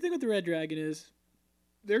 the weird thing with the Red Dragon is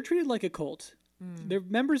they're treated like a cult. Their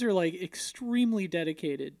members are like extremely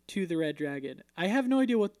dedicated to the Red Dragon. I have no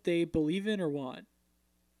idea what they believe in or want.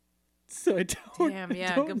 So I don't. Damn,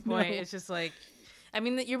 yeah, I don't good point. know. It's just like, I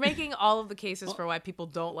mean, you're making all of the cases for why people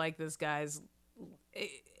don't like this guy's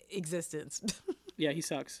existence. Yeah, he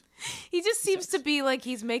sucks. He just seems to be like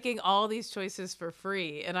he's making all these choices for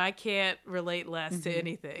free, and I can't relate less to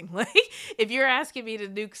anything. Like, if you're asking me to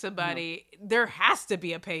nuke somebody, there has to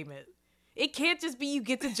be a payment. It can't just be you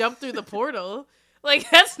get to jump through the portal. Like,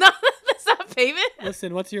 that's not payment.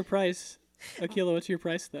 Listen, what's your price? Akila, what's your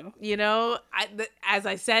price, though? You know, as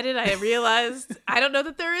I said it, I realized I don't know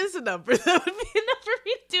that there is a number that would be enough for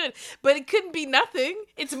me to do it. But it couldn't be nothing.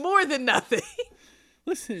 It's more than nothing.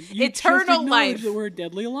 Listen, you Eternal just acknowledge life. that we're a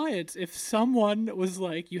deadly alliance. If someone was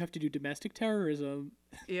like, you have to do domestic terrorism.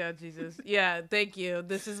 Yeah, Jesus. Yeah, thank you.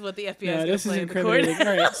 This is what the FBI Yeah, is this is going to play in the court. incriminating.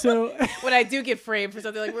 All right, so When I do get framed for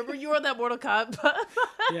something like, remember you were on that Mortal Kombat?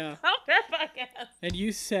 yeah, podcast? and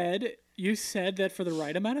you said that for the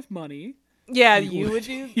right amount of money, Yeah, you would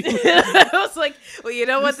do. I was like, well, you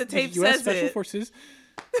know what? The tape U.S. says Special it. Forces.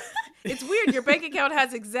 It's weird. Your bank account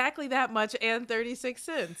has exactly that much and 36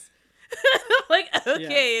 cents. Like,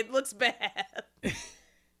 okay, it looks bad.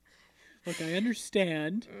 Look, I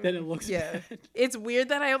understand that it looks bad. It's weird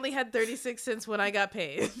that I only had 36 cents when I got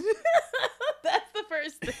paid. That's the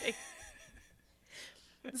first thing.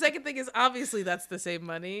 The second thing is obviously that's the same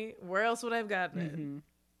money. Where else would I have gotten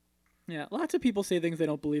it? Yeah, lots of people say things they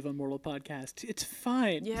don't believe on Mortal Podcast. It's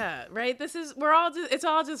fine. Yeah, right? It's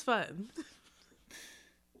all just fun.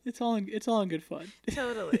 It's all in good fun.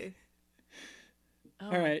 Totally. Oh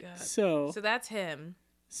All right, God. so So that's him.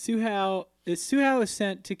 Su Hao is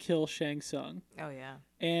sent to kill Shang Tsung. Oh yeah.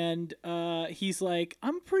 And he's like,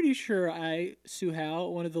 I'm pretty sure Su Hao,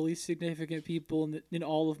 one of the least significant people in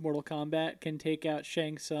all of Mortal Kombat, can take out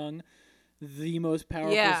Shang Tsung, the most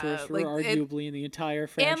powerful sorcerer, like, arguably in the entire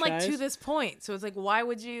franchise. And like to this point. So it's like, why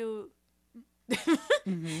would you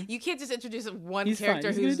You can't just introduce one He's fine. character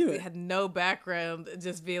He's gonna who's do it. had no background and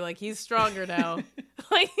just be like, he's stronger now.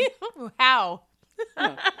 Like, how?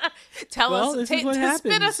 Yeah. Tell Well, us, this is what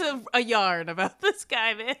spin happens. us a yarn about this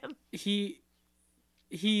guy, man. He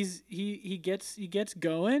gets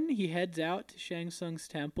going. He heads out to Shang Tsung's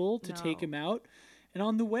temple to take No. him out. And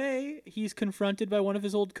on the way, he's confronted by one of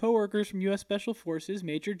his old coworkers from U.S. Special Forces,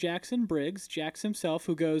 Major Jackson Briggs, Jax himself,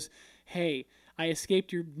 who goes, "Hey, I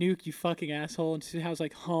escaped your nuke, you fucking asshole." And Su Hao's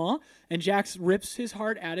like, "Huh?" And Jax rips his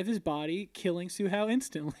heart out of his body, killing Su Hao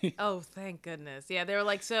instantly. Oh, thank goodness. Yeah, they were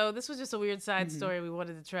like, so this was just a weird side story we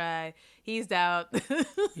wanted to try. He's out.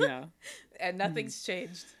 Yeah. And nothing's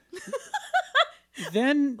changed.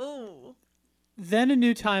 Then Ooh. a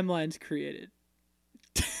new timeline's created.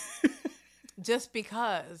 Just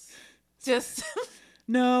because. Just.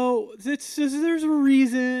 No, there's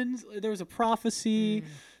reasons. There was a prophecy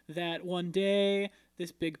that one day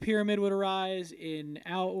this big pyramid would arise in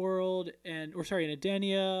Outworld, in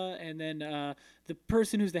Edenia, and then the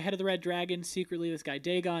person who's the head of the Red Dragon, secretly this guy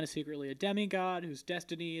Dagon, is secretly a demigod whose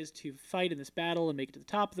destiny is to fight in this battle and make it to the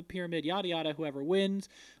top of the pyramid, yada yada. Whoever wins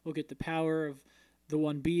will get the power of the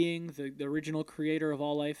one being, the original creator of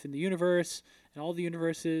all life in the universe and all the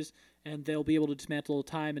universes, and they'll be able to dismantle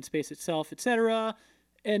time and space itself, etc.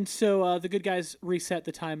 And so the good guys reset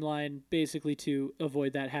the timeline basically to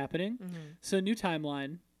avoid that happening. So new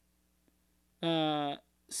timeline.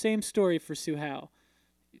 Same story for Su Hao.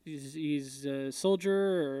 He's a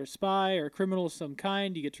soldier or a spy or a criminal of some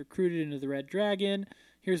kind. He gets recruited into the Red Dragon.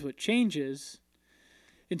 Here's what changes.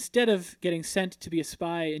 Instead of getting sent to be a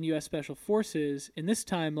spy in U.S. Special Forces, in this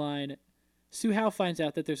timeline, Su Hao finds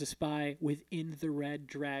out that there's a spy within the Red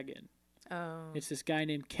Dragon. Oh. It's this guy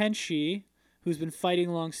named Kenshi, who's been fighting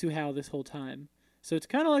along Su Hao this whole time. So it's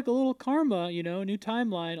kind of like a little karma, new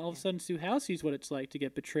timeline. All of a sudden, Su Hao sees what it's like to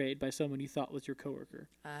get betrayed by someone you thought was your coworker.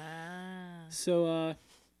 Ah. So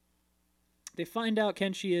they find out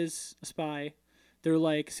Kenshi is a spy. They're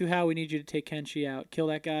like, Su Hao, we need you to take Kenshi out. Kill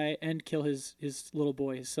that guy and kill his little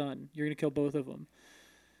boy, his son. You're going to kill both of them.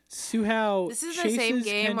 Suhao. This is the chases same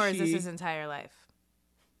game, or is this Kenshi. his entire life?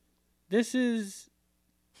 This is.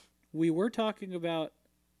 We were talking about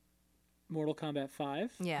Mortal Kombat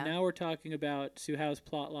 5. Yeah. Now we're talking about Suhao's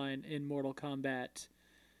plotline in Mortal Kombat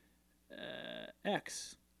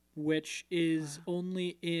X, which is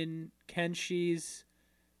only in Kenshi's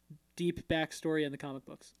deep backstory in the comic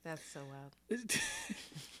books. That's so wild.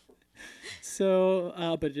 So,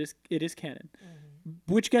 but it is canon.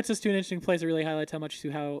 Which gets us to an interesting place that really highlights how much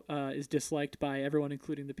Suhao is disliked by everyone,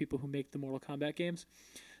 including the people who make the Mortal Kombat games.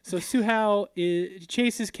 So Suhao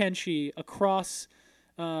chases Kenshi across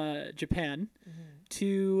Japan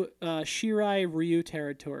to Shirai Ryu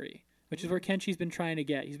territory, which is where Kenshi's been trying to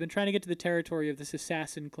get. He's been trying to get to the territory of this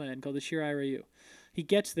assassin clan called the Shirai Ryu. He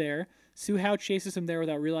gets there. Suhao chases him there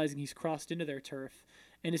without realizing he's crossed into their turf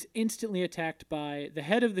and is instantly attacked by the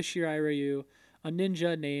head of the Shirai Ryu, a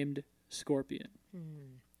ninja named Scorpion.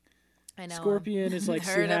 I know. Scorpion is like,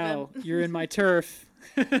 Heard of Suhao, you're in my turf.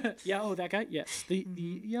 Yeah, oh, that guy? Yes, the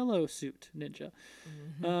yellow suit ninja.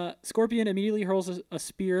 Scorpion immediately hurls a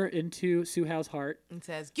spear into Suhao's heart. And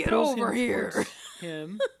says, "Get pulls over him here." towards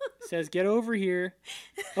Him says, "Get over here."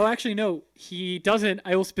 Oh, actually, no, he doesn't.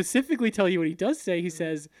 I will specifically tell you what he does say. He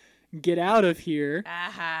says, "Get out of here,"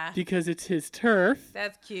 Aha. because it's his turf.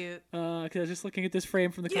 That's cute. Because I was just looking at this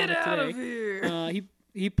frame from the Get comic out today. of here.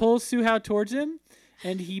 He pulls Suhao towards him,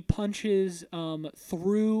 and he punches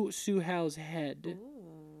through Suhao's head,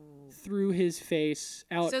 through his face,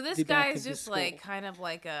 out. So this the back guy of is his just like skull. kind of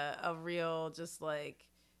like a real just like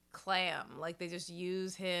clam. Like they just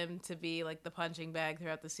use him to be like the punching bag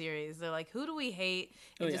throughout the series. They're like, who do we hate?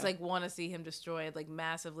 And Oh, just yeah. like want to see him destroyed like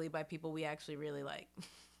massively by people we actually really like.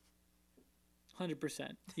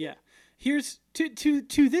 100%. Yeah. Here's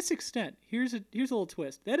to this extent. Here's a little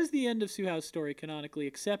twist. That is the end of Suhao's story canonically,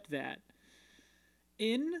 except that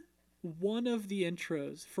in one of the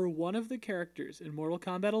intros for one of the characters in Mortal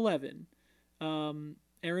Kombat 11,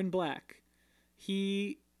 Aaron Black,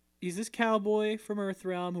 he's this cowboy from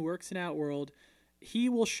Earthrealm who works in Outworld. He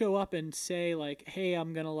will show up and say like, "Hey,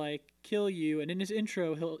 I'm gonna like kill you," and in his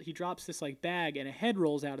intro, he drops this like bag, and a head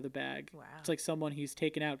rolls out of the bag. Wow. It's like someone he's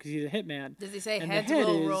taken out because he's a hitman. Does he say And the heads head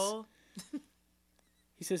will is- roll?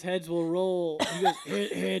 He says heads will roll. He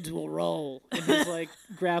goes, heads will roll in his like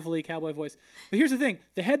gravelly cowboy voice. But here's the thing: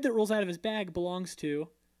 the head that rolls out of his bag belongs to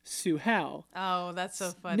Suhao. Oh, that's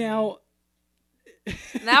so funny. Now, He's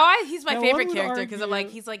my now one favorite would character because I'm like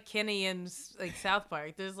argue- he's like Kenny in like South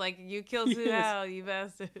Park. There's like you kill He is. Suhao, you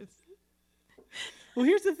bastards. well,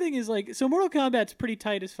 here's the thing: is like so Mortal Kombat's pretty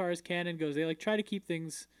tight as far as canon goes. They like try to keep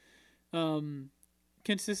things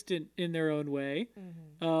consistent in their own way.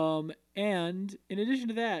 And in addition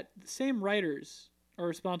to that, the same writers are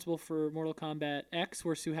responsible for Mortal Kombat X,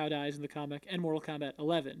 where Suhao dies in the comic, and Mortal Kombat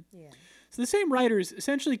 11. Yeah. So the same writers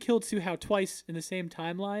essentially killed Suhao twice in the same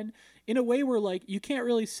timeline in a way where like you can't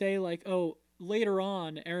really say like, oh, later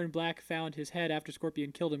on Aaron Black found his head after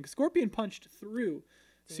Scorpion killed him, because Scorpion punched through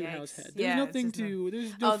Suhao's Yikes. head. Yeah, There's it's nothing just no- to.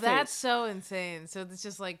 There's no Oh, that's face. so insane. So it's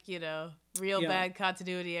just like, real Yeah. bad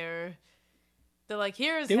continuity error. They're like,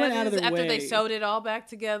 here's They went out of their after they way. sewed it all back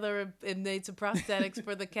together and made some prosthetics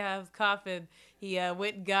for the coffin. He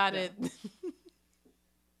went and got it.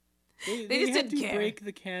 They just had didn't to care. break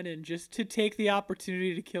the canon just to take the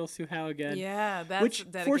opportunity to kill Suhao again. Yeah, that's which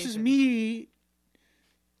forces dedication. me.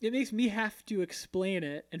 It makes me have to explain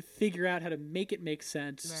it and figure out how to make it make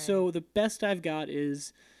sense. Right. So the best I've got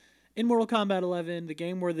is in Mortal Kombat 11, the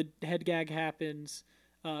game where the head gag happens.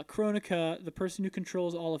 Kronika, the person who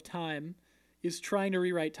controls all of time, is trying to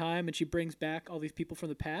rewrite time, and she brings back all these people from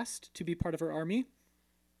the past to be part of her army.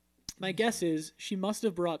 My guess is she must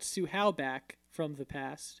have brought Suhao back from the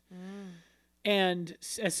past. And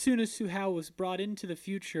as soon as Suhao was brought into the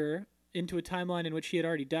future, into a timeline in which he had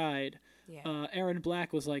already died, Yeah. Aaron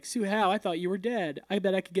Black was like, Suhao, I thought you were dead. I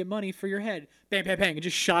bet I could get money for your head. Bang, bang, bang, and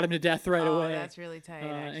just shot him to death right Oh, away. that's really tight.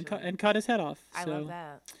 Actually. and cut his head off. I So love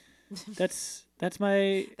that. that's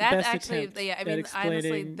my That's best actually, attempt yeah. I at mean, honestly,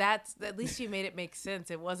 explaining- that's at least you made it make sense.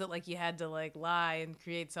 It wasn't like you had to like lie and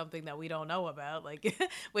create something that we don't know about, like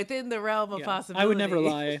within the realm of Yeah, possibility. I would never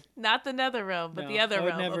lie. Not the nether realm, but No, the other I would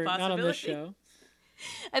realm never, of possibility. not on this show.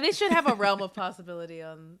 And they should have a realm of possibility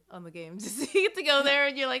on the game. Just you get to go there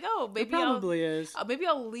and you're like, oh, There maybe I'll probably is. maybe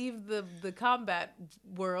I'll leave the combat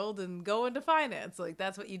world and go into finance. Like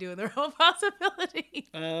that's what you do in the realm of possibility.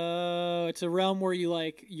 Oh, it's a realm where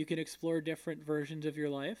you can explore different versions of your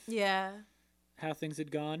life, Yeah. how things had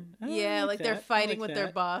gone. Oh, I Yeah, like they're that. I fighting like with their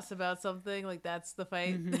that. boss about something. Like that's the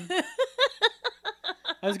fight.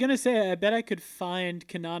 I was gonna say, I bet I could find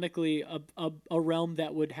canonically a realm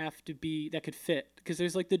that would have to be that could fit, because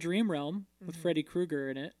there's like the Dream Realm with Freddy Krueger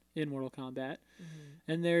in it, in Mortal Kombat.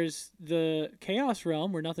 And there's the Chaos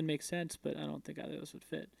Realm where nothing makes sense, but I don't think either of those would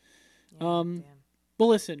fit. Yeah, But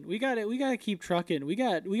listen, we got to keep trucking. We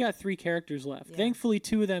got 3 characters left. Yeah. Thankfully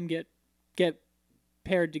 2 of them get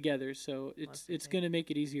paired together, so it's going to make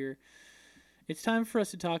it easier. It's time for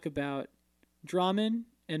us to talk about Draman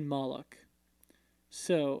and Moloch.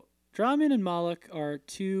 So, Draman and Moloch are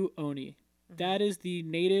 2 Oni. That is the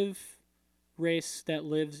native race that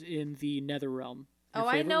lives in the Netherrealm. Your Oh,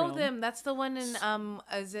 I favorite know realm. them. That's the one in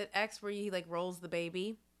is it X where he like rolls the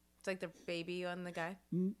baby? It's like the baby on the guy.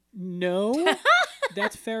 No,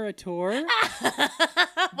 that's Ferrator.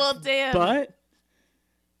 Well, damn. But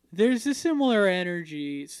there's a similar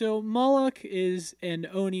energy. So Moloch is an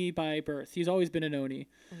Oni by birth. He's always been an Oni.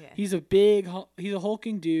 Okay. He's a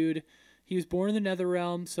hulking dude. He was born in the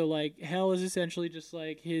Netherrealm, so like hell is essentially just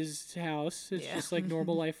like his house. It's Yeah. just like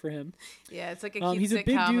normal life for him. Yeah, it's like a cute He's a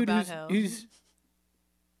big sitcom dude about hell. who's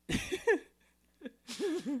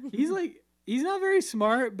he's not very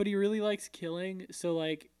smart, but he really likes killing. So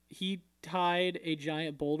like he tied a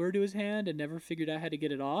giant boulder to his hand and never figured out how to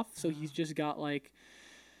get it off. So he's just got like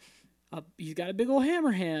he's got a big old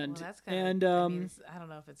hammer hand. Well, that's kind and of. I don't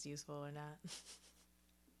know if it's useful or not.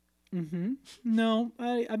 No,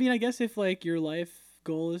 I mean I guess if like your life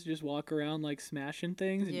goal is just walk around like smashing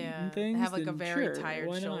things and Yeah, eating things, have like a then very sure, tired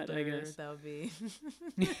why shoulder. not, I guess. That would be.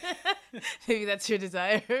 Maybe that's your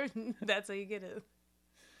desire. That's how you get it.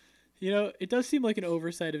 You know, it does seem like an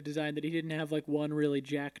oversight of design that he didn't have like one really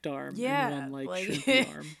jacked arm Yeah, and one like, like-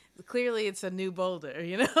 shrimpy arm. Clearly, it's a new boulder.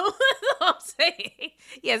 You know, that's all I'm saying.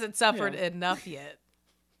 He hasn't suffered Yeah. enough yet.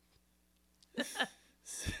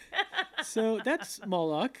 So that's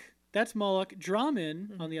Moloch. That's Moloch.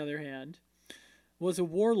 Draman, on the other hand, was a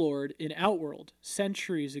warlord in Outworld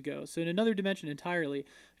centuries ago. So in another dimension entirely.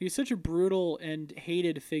 He was such a brutal and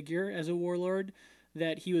hated figure as a warlord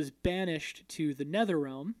that he was banished to the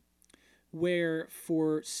Netherrealm, where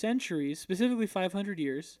for centuries, specifically 500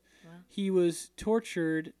 years, he was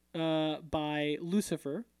tortured by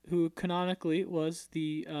Lucifer, who canonically was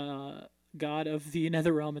the god of the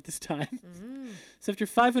Netherrealm at this time. So after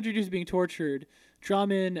 500 years of being tortured,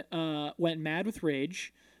 Draman went mad with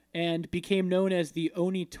rage and became known as the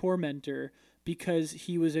Oni Tormentor because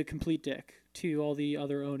he was a complete dick to all the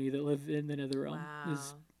other Oni that live in the Netherrealm. Wow.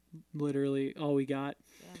 Is literally all we got.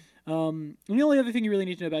 And the only other thing you really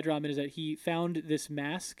need to know about Draman is that he found this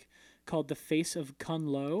mask called the Face of Kun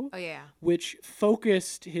Lo, Oh yeah. which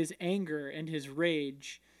focused his anger and his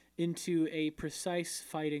rage into a precise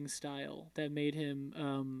fighting style that made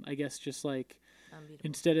him, I guess, just like Unbeatable.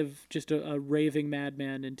 instead of just a raving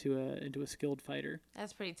madman into a skilled fighter.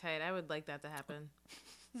 That's pretty tight. I would like that to happen.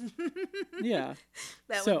 Yeah.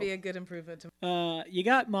 That So- would be a good improvement. To You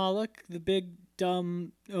got Moloch, the big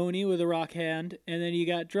dumb Oni with a rock hand, and then you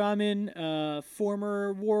got Draman,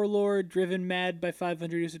 former warlord driven mad by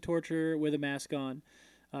 500 years of torture with a mask on,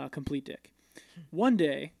 complete dick. One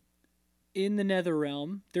day, in the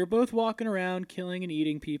Netherrealm, they're both walking around killing and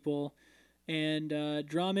eating people, and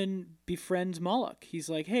Draman befriends Moloch. He's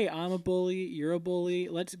like, "Hey, I'm a bully. You're a bully.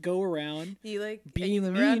 Let's go around." you like Being you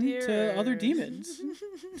live around mean here, to or- other demons.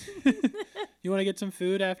 You want to get some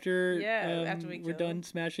food after, Yeah, after we we're kill. done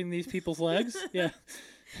smashing these people's legs? Yeah.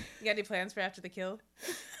 You got any plans for after the kill?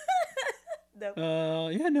 No.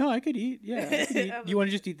 Yeah, no, I could eat. Yeah, I could eat. You want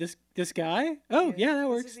to just eat this guy? Oh, yeah, that Let's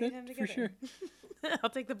works. just eat That, him for sure. together. I'll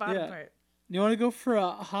take the bottom Yeah. part. You want to go for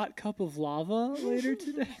a hot cup of lava later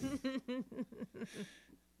today?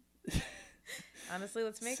 Honestly,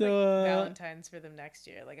 let's make So, like Valentines for them next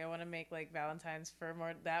year. Like I want to make like Valentines for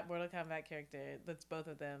that Mortal Kombat character. That's both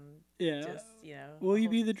of them. Yeah. Just Will you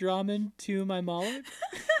be the Draman to my Moloch?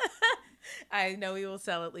 I know we will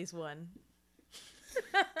sell at least one.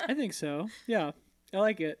 I think so. Yeah, I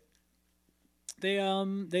like it. They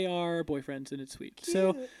are boyfriends and it's sweet.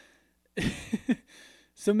 So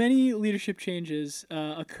so many leadership changes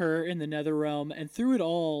occur in the Netherrealm, and through it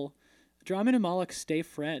all, Draman and Moloch stay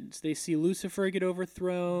friends. They see Lucifer get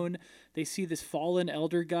overthrown. They see this fallen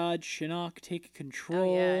elder god Shinnok take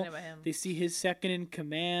control. Oh, yeah, I know about him. They see his second in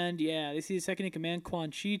command. Yeah, they see his second in command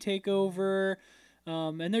Quan Chi take over.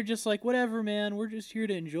 And they're just like, whatever, man. We're just here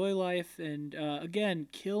to enjoy life and again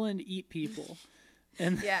kill and eat people.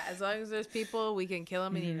 And Yeah, as long as there's people, we can kill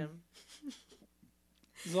them and eat them.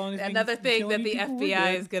 as long as we Another can thing kill that and eat the people, we're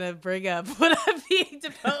FBI good. is gonna bring up when I'm being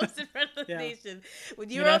deposed in front of the Yeah. nation. When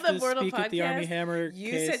you You're were on gonna the have to Mortal speak at the Army podcast, Hammer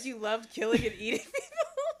you case. said you loved killing and eating people.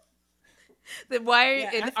 Then why are Yeah,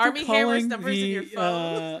 and after Army Hammer's calling numbers in your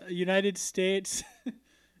phone? United States.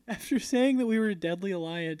 After saying that we were a deadly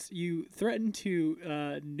alliance, you threatened to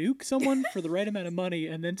nuke someone for the right amount of money,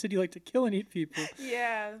 and then said you like to kill and eat people.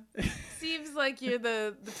 Yeah. Seems like you're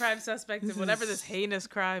the prime suspect of whatever this heinous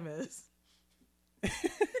crime is. This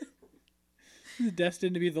is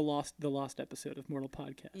destined to be the lost episode of Mortal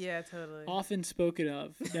Podcast. Yeah, totally. Often spoken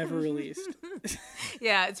of, never released.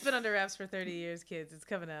 Yeah, it's been under wraps for 30 years, kids. It's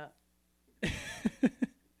coming out.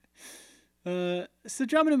 So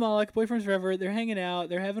Drummond and Moloch, boyfriends forever, they're hanging out,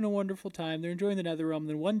 they're having a wonderful time, they're enjoying the Netherrealm.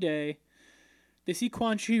 Then one day, they see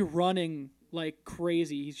Quan Chi running like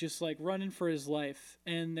crazy. He's just like running for his life,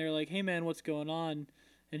 and they're like, "Hey man, what's going on?"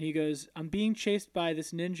 And he goes, "I'm being chased by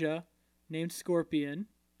this ninja named Scorpion."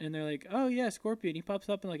 And they're like, "Oh yeah, Scorpion." He pops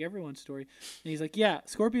up in like everyone's story, and he's like, "Yeah,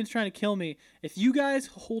 Scorpion's trying to kill me. If you guys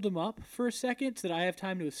hold him up for a second so that I have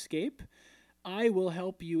time to escape, I will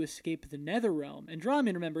help you escape the Netherrealm." And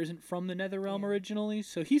Drummond, remember, isn't from the Netherrealm originally,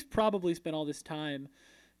 so he's probably spent all this time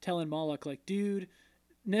telling Moloch, like, "Dude,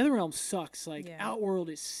 Netherrealm sucks. Like, Outworld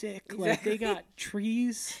is sick. Exactly. Like, they got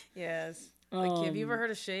trees." Yes. Like, have you ever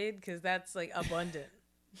heard of shade? Because that's like abundant.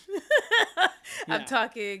 I'm Yeah.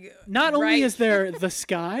 talking. Not only is there the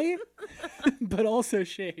sky, but also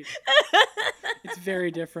shade. It's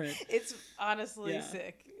very different. It's honestly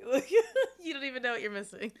sick. You don't even know what you're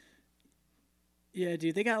missing. Yeah,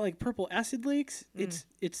 dude, they got like purple acid lakes. It's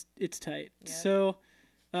tight. Yeah.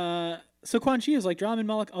 So Quan Chi is like, "Drummond and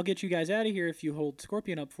Moloch, I'll get you guys out of here if you hold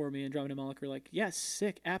Scorpion up for me." And Drummond and Moloch are like, "Yes,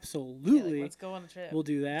 sick, absolutely. Yeah, like, let's go on a trip. We'll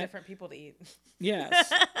do that." Different people to eat.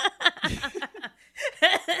 Yes.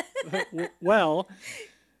 Well,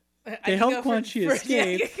 they help Quan Chi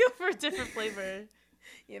escape. Yeah, I could go for a different flavor,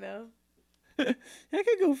 you know? I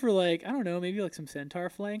could go for like, I don't know, maybe like some centaur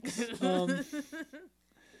flanks.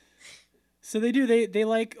 So they do. They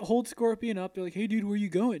like hold Scorpion up. They're like, "Hey, dude, where you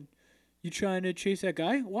going? You trying to chase that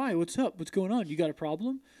guy? Why? What's up? What's going on? You got a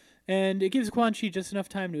problem?" And it gives Quan Chi just enough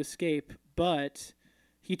time to escape, but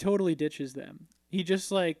he totally ditches them. He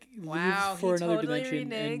just like leaves for another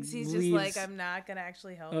dimension and He's leaves. just like, "I'm not gonna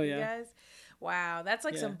actually help you guys." Wow, that's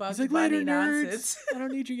like some Bugs He's like, Bunny "Later, nonsense. nerds. I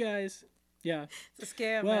don't need you guys." Yeah. It's a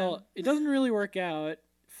scam. Well, man. it doesn't really work out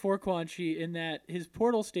for Quan Chi in that his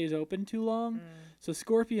portal stays open too long, so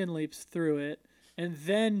Scorpion leaps through it, and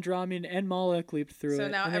then Drummond and Moloch leaped through it. So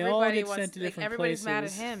now and they all everybody get wants, sent to like, different everybody's places. mad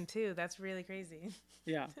at him too. That's really crazy.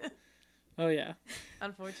 Yeah. Oh yeah.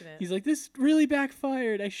 Unfortunate. He's like, "This really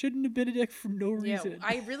backfired. I shouldn't have been a dick for no reason."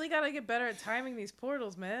 I really gotta get better at timing these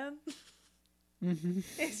portals, man. Mm-hmm.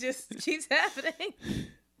 It just keeps happening.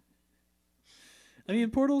 I mean,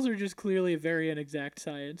 portals are just clearly a very inexact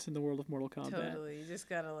science in the world of Mortal Kombat. Totally. You just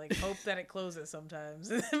gotta like hope that it closes sometimes.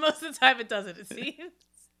 Most of the time it doesn't, it seems.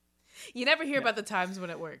 You never hear about the times when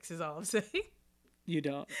it works, is all I'm saying. You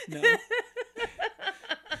don't. No.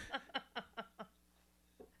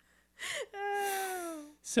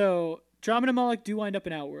 So Drummond and Moloch do wind up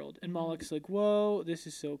in Outworld, and Moloch's like, "Whoa, this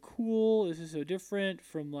is so cool. This is so different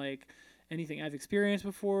from like anything I've experienced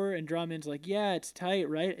before." And Drummond's like, "Yeah, it's tight,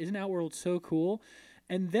 right? Isn't Outworld so cool?"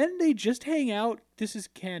 And then they just hang out. This is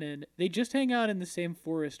canon. They just hang out in the same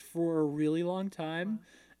forest for a really long time,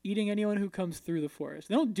 eating anyone who comes through the forest.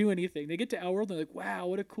 They don't do anything. They get to Outworld and they're like, "Wow,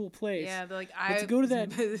 what a cool place." Yeah, they're like, Let's go to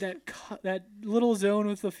that little zone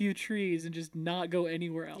with a few trees and just not go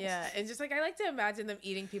anywhere else. Yeah, and just like I like to imagine them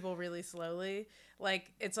eating people really slowly.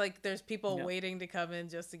 Like it's like there's people waiting to come in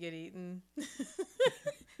just to get eaten.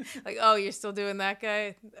 Like, "Oh, you're still doing that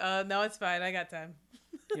guy? No, it's fine. I got time."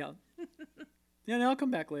 Yeah. Yeah, no, I'll come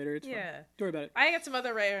back later. It's fine. Yeah. Don't worry about it. I got some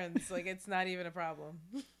other errands. Like it's not even a problem.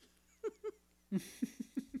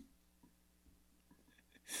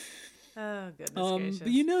 Oh, goodness gracious.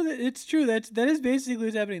 But you know that it's true. That is basically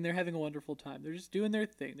what's happening. They're having a wonderful time. They're just doing their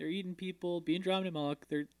thing. They're eating people, being Drummond and Moloch.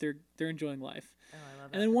 They're enjoying life. Oh, I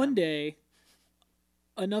love that. And then one day,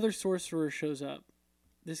 another sorcerer shows up.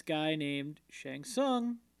 This guy named Shang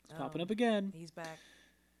Tsung is popping up again. He's back.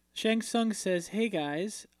 Shang Tsung says, "Hey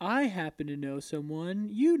guys, I happen to know someone.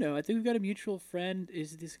 You know, I think we've got a mutual friend.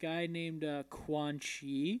 Is this guy named Quan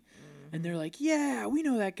Chi?" And they're like, "Yeah, we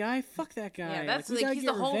know that guy. Fuck that guy. Yeah, that's we like gotta he's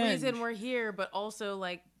get the whole revenge." reason we're here, but also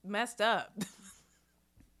like messed up.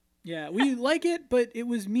 Yeah, we like it, but it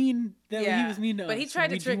was mean that he was mean to us. But he tried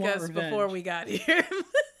to and we trick do want us revenge. before we got here.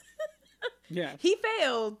 Yeah. He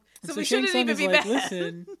failed, so we Shang shouldn't Tsung even is be like, mad.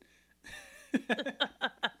 "Listen."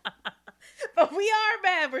 But we are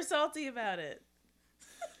mad. We're salty about it.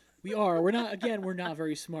 We are. We're not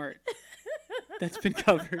very smart. That's been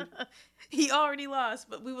covered. He already lost,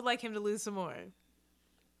 but we would like him to lose some more.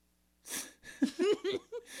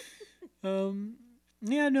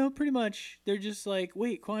 Yeah, no, pretty much. They're just like,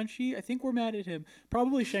 wait, Quan Chi, I think we're mad at him.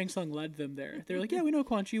 Probably Shang Tsung led them there. They're like, yeah, we know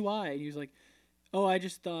Quan Chi, why? And he was like, oh, I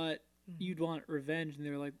just thought you'd want revenge. And they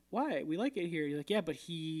were like, why? We like it here. He's like, yeah, but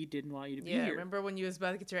he didn't want you to be Yeah, here. remember when you was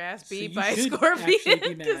about to get your ass So beat you by a should scorpion?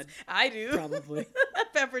 actually be 'Cause mad. I do. Probably.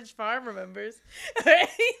 Pepperidge Farm remembers. Right?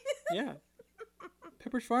 Yeah.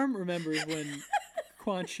 Pepperidge Farm remembers when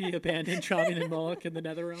Quan Chi abandoned Chamin and Moloch in the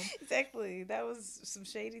Netherrealm, Exactly. That was some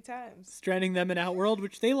shady times. stranding them in Outworld,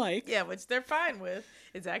 which they like. Yeah, which they're fine with.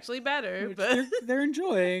 It's actually better, Which but they're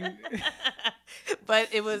enjoying. but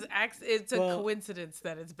it's a Well- coincidence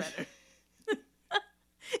that it's better.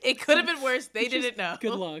 It could have been worse. They It's just didn't know.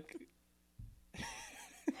 Good luck.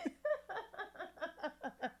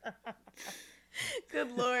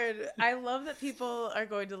 Good Lord. I love that people are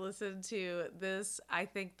going to listen to this. I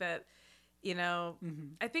think that,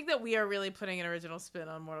 I think that we are really putting an original spin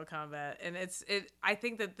on Mortal Kombat. And I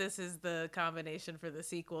think that this is the combination for the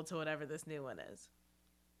sequel to whatever this new one is.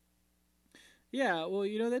 Yeah, well,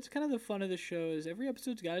 that's kind of the fun of the show is every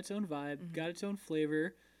episode's got its own vibe, got its own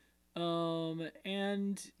flavor.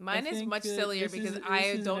 And Mine I is think much that sillier this because is I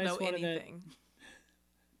a don't nice know one of that- anything.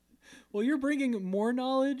 Well, you're bringing more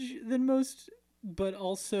knowledge than most, but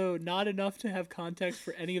also not enough to have context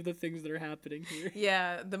for any of the things that are happening here.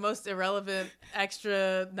 Yeah, the most irrelevant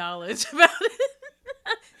extra knowledge about it.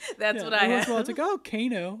 That's Yeah, what I every once have. in a while it's like, oh,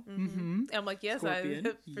 Kano. Mm-hmm. I'm like, yes, Scorpion,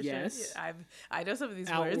 for yes. sure. Yeah, I know some of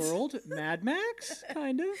these words. Outworld, Mad Max,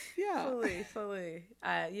 kind of. Yeah. Fully.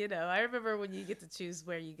 I remember when you get to choose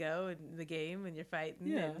where you go in the game and you're fighting.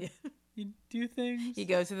 Yeah. And You do things. you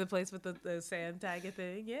go to the place with the sand tiger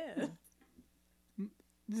thing. Yeah.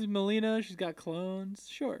 This is Melina. She's got clones.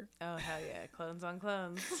 Sure. Oh, hell yeah. Clones on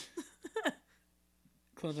clones.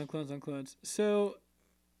 Clones on clones on clones. So,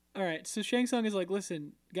 all right. So Shang Tsung is like,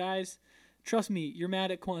 listen, guys, trust me. You're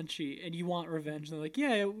mad at Quan Chi and you want revenge. And they're like,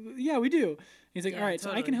 yeah, we do. And he's like, Yeah, all right, so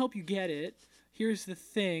I can totally. help you get it. Here's the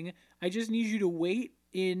thing. I just need you to wait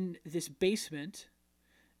in this basement.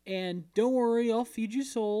 And don't worry, I'll feed you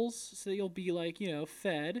souls so that you'll be like,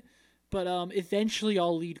 fed. But eventually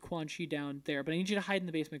I'll lead Quan Chi down there. But I need you to hide in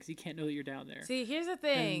the basement because he can't know that you're down there. See, here's the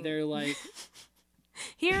thing. And they're like,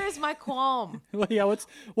 Here is my qualm. well, yeah, what's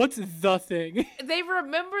the thing? They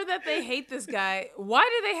remember that they hate this guy. Why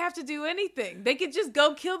do they have to do anything? They could just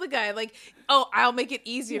go kill the guy. Like, oh, I'll make it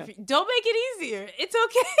easier. Yeah. For you. Don't make it easier. It's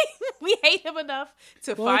okay. We hate him enough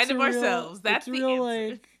to Well, find it's a him real- ourselves. That's it's the real, answer.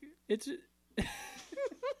 like it's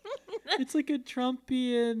it's like a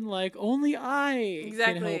Trumpian, like only I can help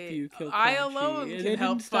Exactly. you kill I Quan Chi. alone And can they didn't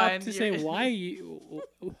help stop find to your- say why you.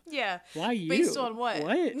 Yeah. Why you? Based on what?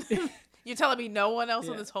 What? You're telling me no one else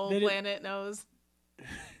Yeah, on this whole they didn't- planet knows?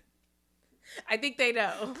 I think they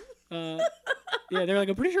know. Yeah, they're like,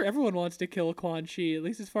 I'm pretty sure everyone wants to kill Quan Chi, at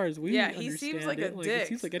least as far as we Yeah, understand he seems like a it. dick. It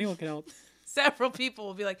seems like anyone can help. Several people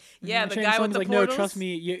will be like, yeah, And the Shang guy with Tsung's the like, portals. no, trust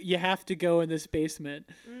me, you have to go in this basement.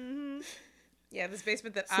 Yeah, this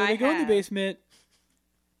basement that So I they go in the have. basement.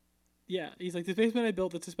 Yeah, he's like, this basement I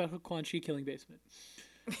built, that's a special Quan Chi killing basement.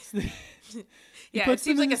 So he Yeah, it puts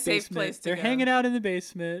seems them in like a this safe basement. place to They're go. hanging out in the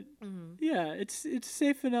basement. Yeah, it's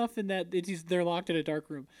safe enough in that they're locked in a dark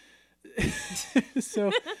room.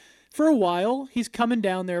 So for a while, he's coming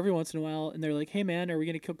down there every once in a while, and they're like, hey man, are we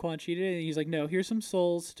going to kill Quan Chi today? And he's like, no, here's some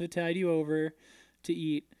souls to tide you over to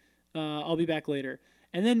eat. I'll be back later.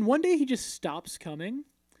 And then one day he just stops coming.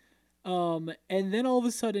 And then all of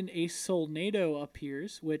a sudden a Solnado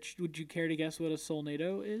appears, which, would you care to guess what a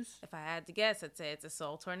Solnado is? If I had to guess, I'd say it's a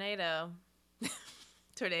soul tornado.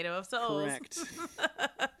 Tornado of souls. Correct.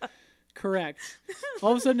 Correct.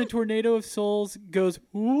 All of a sudden, a tornado of souls goes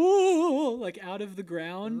whoa, like out of the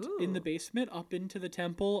ground in the Ooh. basement up into the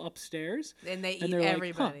temple upstairs. And they And eat they're like, huh,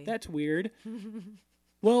 everybody. that's weird.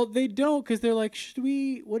 Well, they don't, because they're like,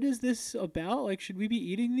 what is this about? Like, should we be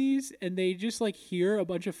eating these? And they just like hear a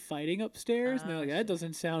bunch of fighting upstairs, and they're Oh, like, that shit.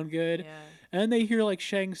 doesn't sound good. Yeah. And then they hear like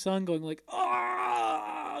Shang Tsung going like,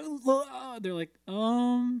 they're like,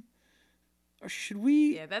 should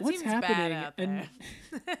we? Yeah, that what's seems happening? bad out And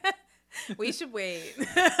there. We should wait.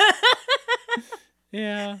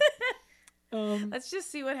 yeah, Let's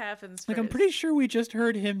just see what happens. like I'm first. pretty sure we just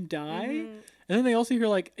heard him die, Mm-hmm. and then they also hear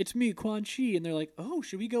like, it's me, Quan Chi, and they're like, oh,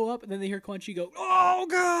 should we go up? And then they hear Quan Chi go, oh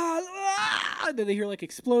god, ah! And then they hear like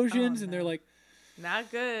explosions, and they're no. like, Not I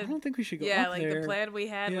good. don't think we should go Yeah, up like there. the plan we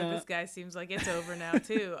had with Yeah. this guy seems like it's over now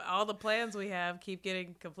too. All the plans we have keep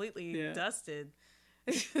getting completely Yeah. dusted.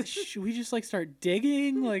 Should we just like start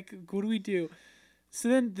digging? Like, what do we do? So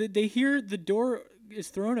then they hear the door is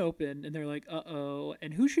thrown open, and they're like, uh-oh.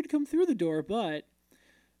 And who should come through the door but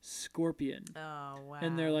Scorpion. Oh wow.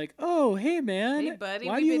 And they're like, "Oh, hey man, Hey, buddy,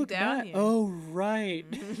 why do we've you been look down mad?" here. Oh right,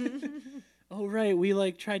 oh right. We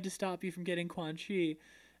like tried to stop you from getting Quan Chi,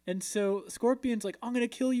 and so Scorpion's like, "I'm gonna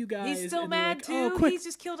kill you guys." He's still and they're mad like, too. "Oh, quick!" He's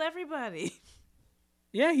just killed everybody.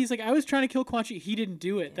 Yeah, he's like, "I was trying to kill Quan Chi. He didn't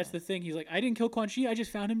do it. That's Yeah. the thing." He's like, "I didn't kill Quan Chi. I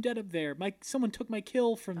just found him dead up there. Someone took my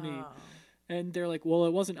kill from me." Oh. And they're like, "Well,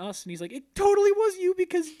 it wasn't us." And he's like, "It totally was you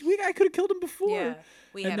because I could have killed him before." Yeah.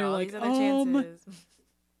 We And had they're all like, these other chances.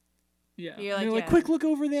 Yeah. You're And like, they're like, yeah. "Quick, look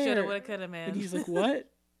over there." Shoulda, woulda, coulda, man. And he's like,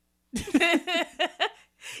 "What?"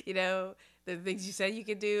 You know, the things you said you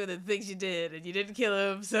could do and the things you did, and you didn't kill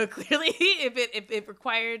him. So clearly, if it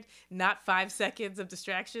required not 5 seconds of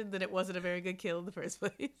distraction, then it wasn't a very good kill in the first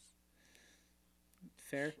place.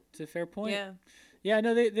 Fair. It's a fair point. Yeah. Yeah,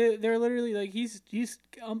 no, they're literally like, he's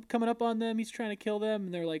coming up on them. He's trying to kill them,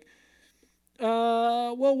 and they're like,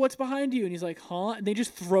 well, what's behind you? And he's like, huh? And they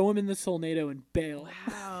just throw him in the Solnado and bail.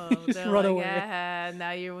 Wow. Just They're run like, away. "Ah,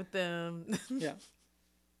 now you're with them." Yeah.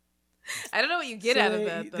 I don't know what you get So out of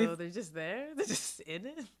that they- though. They're just there. They're just in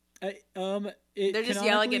it. It They're just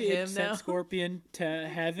yelling at canonically, him it sent now. Scorpion to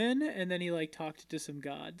heaven, and then he like talked to some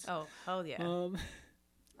gods. Oh hell yeah!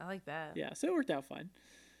 I like that. Yeah, so it worked out fine.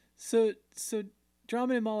 So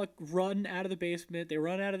Drummond and Moloch run out of the basement. They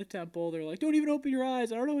run out of the temple. They're like, "Don't even open your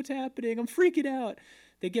eyes. I don't know what's happening. I'm freaking out."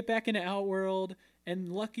 They get back into Outworld, and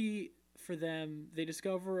lucky for them, they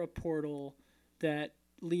discover a portal that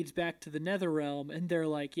leads back to the Netherrealm, and they're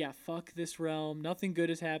like, "Yeah, fuck this realm. Nothing good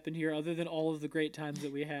has happened here other than all of the great times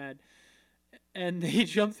that we had." And they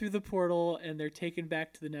jump through the portal, and they're taken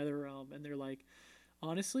back to the Netherrealm, and they're like,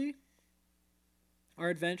 "Honestly, our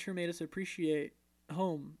adventure made us appreciate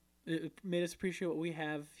home. It made us appreciate what we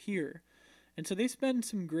have here." And so they spend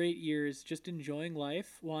some great years just enjoying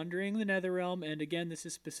life, wandering the Netherrealm, and again, this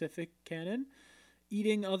is specific canon,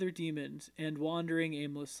 eating other demons and wandering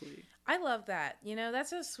aimlessly. I love that. You know,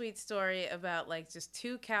 that's a sweet story about like just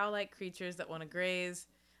two cow-like creatures that want to graze.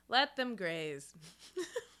 Let them graze.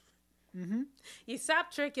 Mm-hmm. You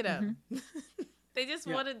stop tricking them. They just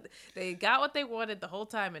wanted. They got what they wanted the whole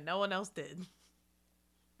time, and no one else did.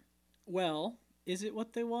 Well, is it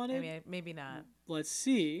what they wanted? I mean, maybe not. Let's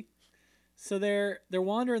see. So they're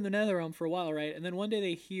wandering the Netherrealm for a while, right? And then one day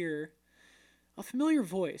they hear a familiar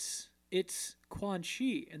voice. It's Quan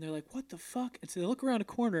Chi, and they're like, "What the fuck?" And so they look around a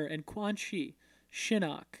corner, and Quan Chi,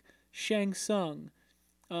 Shinnok, Shang Tsung,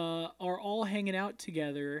 are all hanging out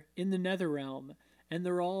together in the Netherrealm, and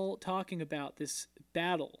they're all talking about this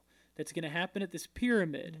battle that's going to happen at this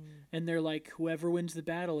pyramid. And they're like, whoever wins the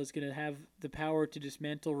battle is going to have the power to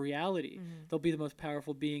dismantle reality. They'll be the most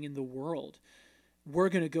powerful being in the world. We're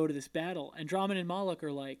going to go to this battle. And Drummond and Moloch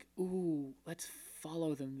are like, ooh, let's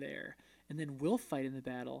follow them there. And then we'll fight in the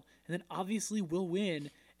battle. And then obviously we'll win.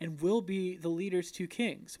 And we'll be the leaders' two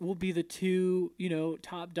kings. We'll be the two,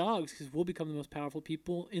 top dogs, because we'll become the most powerful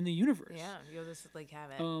people in the universe. Yeah, you'll just like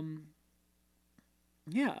have it.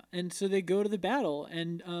 Yeah, and so they go to the battle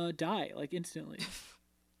and die, like, instantly.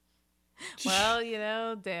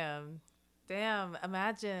 Well, damn,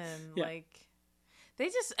 imagine, Yeah. like,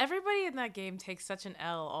 everybody in that game takes such an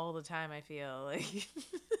L all the time, I feel, like,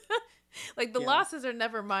 like, the Yeah. losses are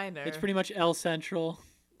never minor. It's pretty much L Central.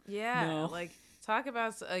 Yeah, No. like, talk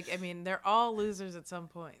about, like, I mean, they're all losers at some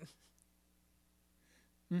point.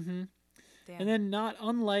 Mm-hmm. Damn. And then, not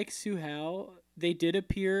unlike Su Hao, they did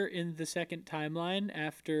appear in the second timeline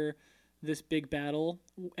after this big battle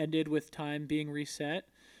ended with time being reset.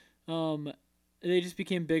 They just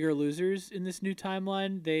became bigger losers in this new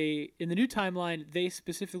timeline. In the new timeline, they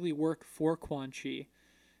specifically work for Quan Chi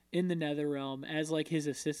in the Netherrealm as like his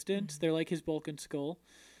assistants. They're like his bulk and skull.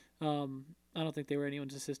 I don't think they were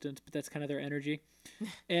anyone's assistants, but that's kind of their energy.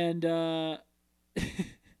 And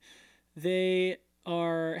they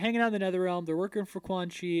are hanging out in the Netherrealm. They're working for Quan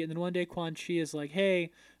Chi, and then one day Quan Chi is like,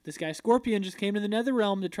 "Hey, this guy Scorpion just came to the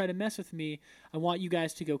Netherrealm to try to mess with me. I want you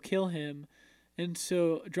guys to go kill him." And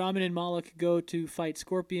so Drummond and Moloch go to fight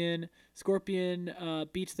Scorpion. Scorpion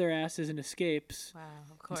beats their asses and escapes. Wow,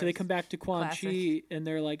 of And course. so they come back to Quan Classic. Chi, and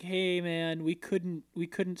they're like, "Hey, man, we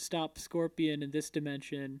couldn't stop Scorpion in this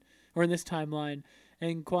dimension or in this timeline."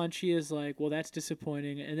 And Quan Chi is like, "Well, that's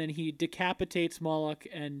disappointing." And then he decapitates Moloch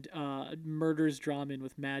and murders Drummond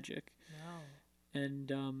with magic. No.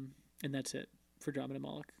 And that's it for Drummond and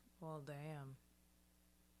Moloch. Well, damn.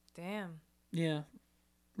 Damn. Yeah.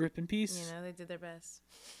 Rip in peace. They did their best.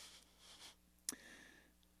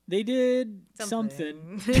 They did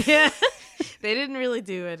something. Yeah. They didn't really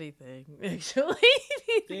do anything, actually.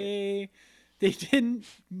 They didn't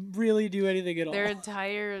really do anything at all. Their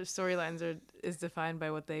entire storylines is defined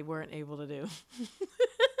by what they weren't able to do.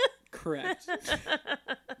 Correct.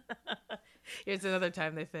 Here's another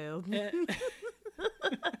time they failed. Eh,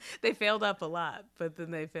 They failed up a lot, but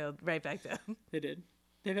then they failed right back down. they did.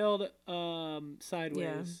 They failed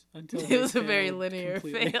sideways until It was they a very failed linear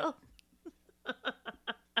completely. fail.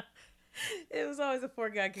 It was always a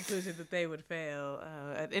foregone conclusion that they would fail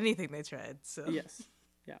at anything they tried. So Yes.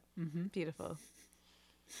 Yeah. beautiful.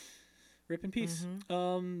 Rip in peace.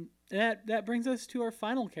 Mm-hmm. That brings us to our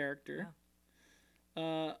final character.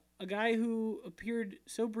 A guy who appeared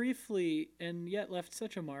so briefly and yet left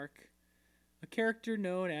such a mark. A character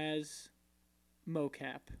known as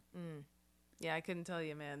Mocap. Yeah, I couldn't tell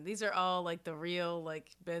you, man. These are all like the real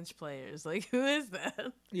like bench players. Like, who is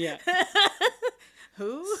that? Yeah.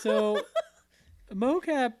 Who? So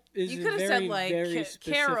Mocap is You a could have very, said like very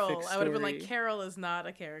specific Carol. I would have been like, story. Carol is not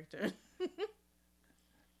a character.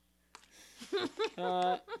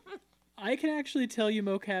 I can actually tell you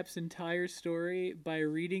Mocap's entire story by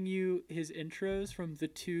reading you his intros from the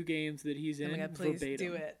 2 games that he's Oh in my god, please verbatim.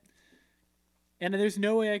 do it. And there's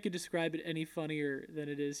no way I could describe it any funnier than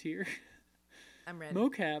it is here. I'm ready.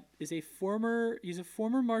 Mocap is a former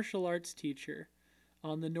martial arts teacher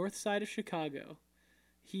on the north side of Chicago.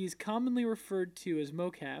 He's commonly referred to as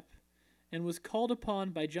Mocap and was called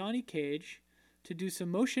upon by Johnny Cage to do some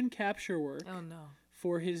motion capture work Oh no,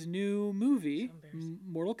 for his new movie, So embarrassing.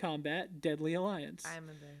 Mortal Kombat Deadly Alliance. I am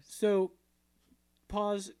embarrassed. So,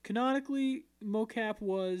 pause. Canonically, Mocap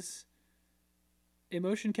was a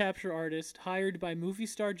motion capture artist hired by movie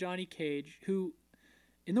star Johnny Cage, who,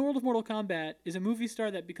 in the world of Mortal Kombat, is a movie star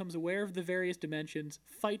that becomes aware of the various dimensions,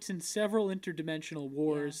 fights in several interdimensional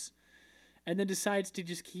wars, and then decides to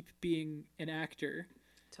just keep being an actor,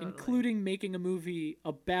 Totally. including making a movie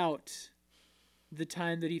about the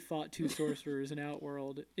time that he fought 2 sorcerers in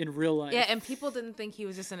Outworld in real life. Yeah, and people didn't think he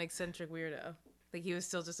was just an eccentric weirdo. Like he was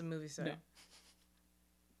still just a movie star. No.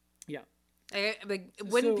 Yeah. Like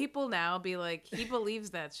wouldn't So- people now be like, he believes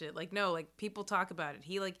that shit? Like no, like people talk about it.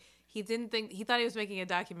 He didn't think, he thought he was making a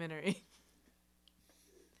documentary.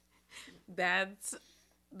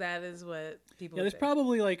 That is what people. Yeah, would there's think.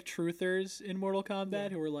 probably like truthers in Mortal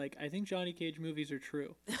Kombat who are like, I think Johnny Cage movies are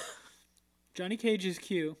true. Johnny Cage is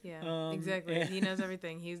Q. Yeah, exactly. and- He knows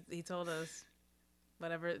everything. He told us.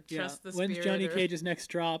 Whatever. yeah. Trust the When's spirit. Johnny or- Cage's next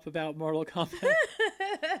drop about Mortal Kombat?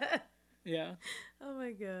 Yeah. Oh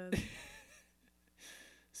my god.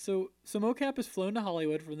 So Mocap is flown to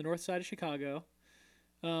Hollywood from the north side of Chicago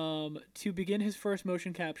to begin his first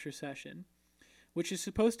motion capture session, which is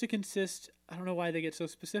supposed to consist, I don't know why they get so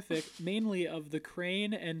specific, mainly of the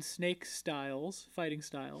Crane and Snake styles, fighting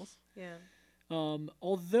styles. Yeah.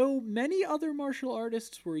 Although many other martial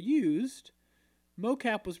artists were used,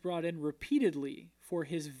 Mocap was brought in repeatedly for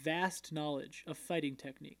his vast knowledge of fighting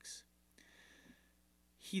techniques.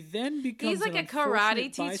 He then becomes like an a karate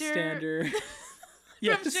unfortunate teacher bystander. From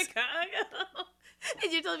Yes. Chicago.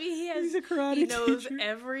 And you're telling me He's a karate he knows teacher.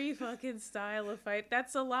 every fucking style of fight?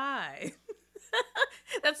 That's a lie.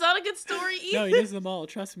 That's not a good story either. No, he knows them all.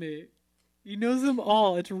 Trust me. He knows them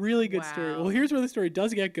all. It's a really good story. Wow. Well, here's where the story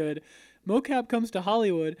does get good. Mocap comes to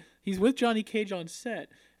Hollywood. He's with Johnny Cage on set.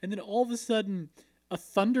 And then all of a sudden, a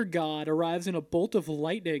thunder god arrives in a bolt of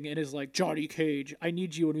lightning and is like, Johnny Cage, I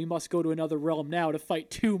need you and we must go to another realm now to fight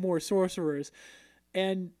 2 more sorcerers.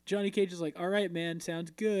 And Johnny Cage is like, all right, man,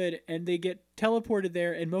 sounds good. And they get teleported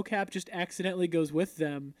there and Mocap just accidentally goes with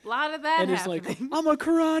them. A lot of that And is happening. like, I'm a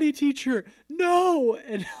karate teacher. No!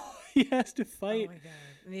 And he has to Oh fight my god.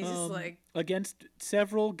 And he's just like, against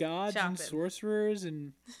several gods and Chopping. sorcerers.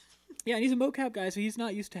 And yeah, and he's a Mocap guy, so he's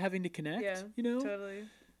not used to having to connect, yeah, you know? totally.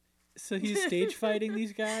 So he's stage fighting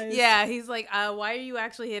these guys. Yeah, he's like, why are you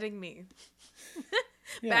actually hitting me?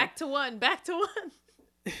 Yeah. Back to one.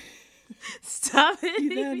 Stop He hitting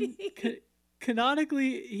then, me.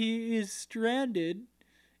 canonically, he is stranded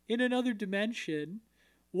in another dimension,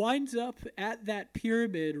 winds up at that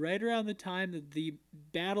pyramid right around the time that the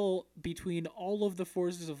battle between all of the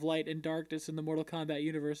forces of light and darkness in the Mortal Kombat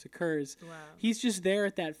universe occurs. Wow. He's just there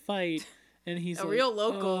at that fight, and he's A like, real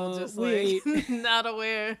local, just wait. like not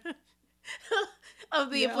aware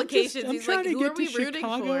of the Yeah, implications. I'm He's trying like, to who get are we to rooting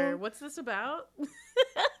Chicago." for? What's this about?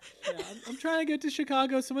 Yeah, I'm trying to get to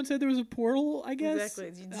Chicago. Someone said there was a portal, I guess.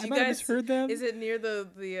 Exactly. Do I you might have guys misheard them. Is it near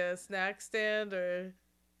the snack stand, or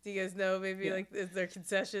do you guys know maybe Yeah. like is there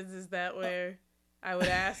concessions? Is that where I would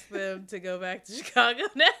ask them to go back to Chicago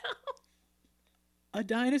now? A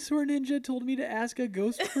dinosaur ninja told me to ask a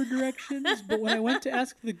ghost for directions, but when I went to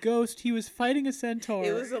ask the ghost, he was fighting a centaur.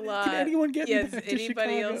 It was a lot. Can anyone get yeah, me is back to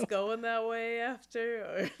anybody Chicago, else going that way after?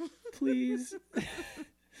 Or please?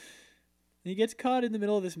 He gets caught in the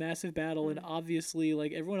middle of this massive battle, and obviously,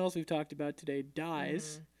 like everyone else we've talked about today,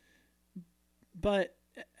 dies. But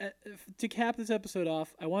to cap this episode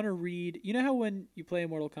off, I want to read. You know how when you play a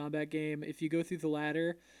Mortal Kombat game, if you go through the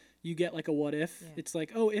ladder, you get like a what if. Yeah. It's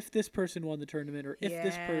like, oh, if this person won the tournament, or if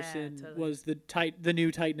this person totally. was the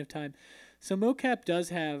new Titan of Time. So mocap does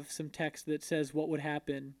have some text that says what would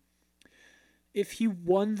happen if he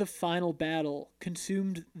won the final battle,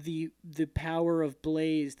 consumed the power of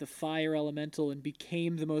Blaze, the fire elemental, and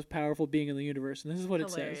became the most powerful being in the universe. And this is what it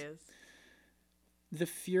says. The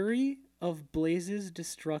fury of Blaze's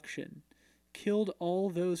destruction killed all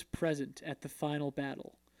those present at the final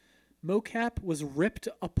battle. Mocap was ripped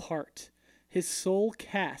apart, his soul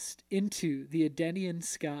cast into the Edenian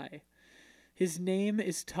sky. His name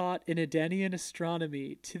is taught in Edenian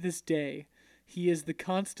astronomy to this day. He is the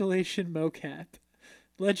constellation Mocap.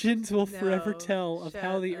 Legends will forever tell of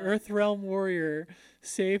how the Earthrealm warrior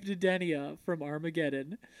saved Edenia from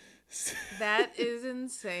Armageddon. That is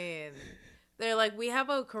insane. They're like, we have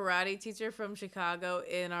a karate teacher from Chicago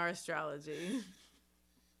in our astrology.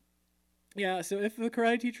 Yeah, so if the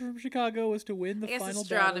karate teacher from Chicago was to win the final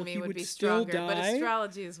battle, he would be still stronger, die. But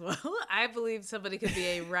astrology as well. I believe somebody could be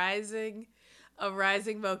a rising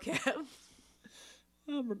mocap.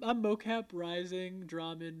 I'm mocap rising,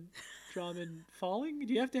 Dramin falling.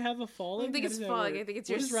 Do you have to have a falling? I don't think it's falling. I think it's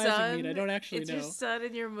your sun. Rising mean? I don't actually know. It's your sun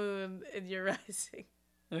and your moon and your rising.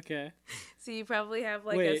 Okay. So you probably have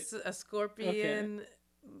like a scorpion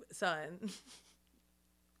sun.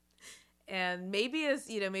 And maybe a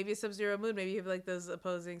Sub-Zero moon. Maybe you have like those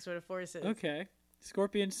opposing sort of forces. Okay.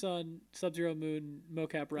 Scorpion sun, Sub-Zero moon,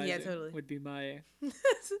 mocap rising. Yeah, totally. Would be my.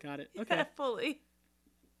 Got it. Okay. Yeah, fully.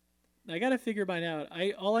 I gotta figure mine out.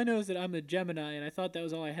 All I know is that I'm a Gemini, and I thought that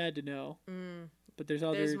was all I had to know. But there's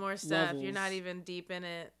more stuff. levels. You're not even deep in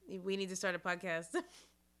it. We need to start a podcast.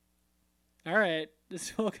 All right.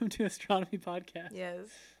 Welcome to Astronomy Podcast. Yes.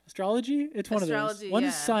 Astrology? It's one of those.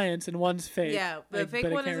 One's science and one's fake. Yeah, the fake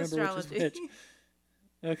one is astrology.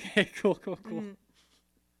 Okay, cool.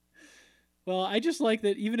 Well, I just like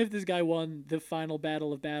that even if this guy won the final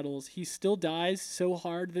battle of battles, he still dies so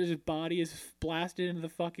hard that his body is blasted into the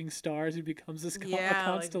fucking stars and becomes a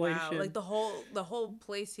constellation. Like, wow. Like the whole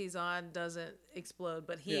place he's on doesn't explode,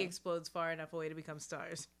 but he explodes far enough away to become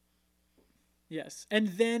stars. Yes. And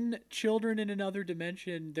then children in another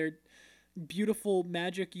dimension, they're beautiful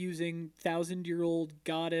magic-using 1,000-year-old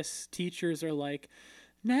goddess teachers are like,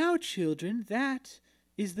 now, children, that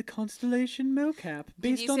is the constellation Mocap,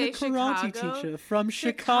 based on the karate teacher from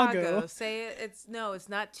Chicago. Say it. It's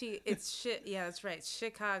not it's shit. Yeah, that's right.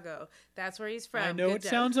 Chicago. That's where he's from. I know it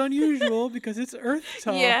sounds unusual because it's Earth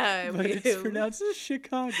talk. Yeah, but it's pronounced as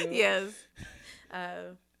Chicago. Yes.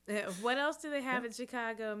 What else do they have in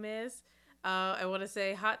Chicago, miss? I want to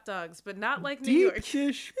say hot dogs, but not like New York. Deep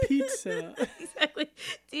dish pizza. Exactly.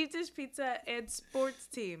 Deep dish pizza and sports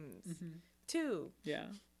teams, too. Yeah.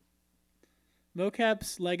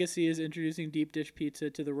 Mocap's legacy is introducing deep dish pizza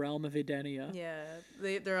to the realm of Edenia. Yeah.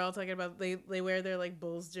 They're all talking about, they wear their, like,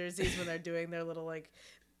 Bulls jerseys when they're doing their little, like,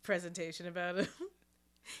 presentation about him.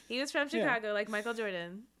 He was from Chicago, like Michael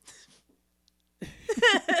Jordan.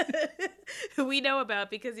 Who we know about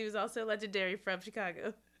because he was also legendary from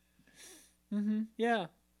Chicago. Yeah,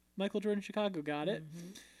 Michael Jordan, Chicago, got it.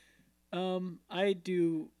 I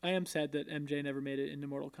am sad that MJ never made it into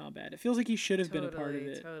Mortal Kombat. It feels like he should have been a part of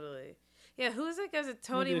it. Totally. Yeah, who's it? Is it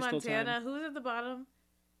Tony Montana? Who's at the bottom?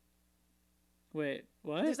 Wait,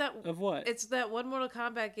 what? There's that, of what? It's that one Mortal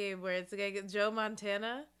Kombat game where it's the guy Joe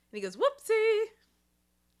Montana, and he goes, whoopsie!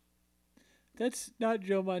 That's not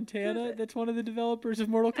Joe Montana. That's one of the developers of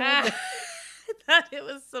Mortal Kombat. I thought it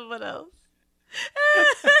was someone else.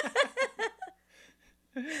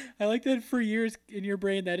 I like that for years in your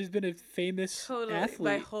brain that has been a famous athlete.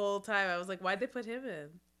 My whole time I was like, why'd they put him in?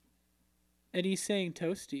 And he's saying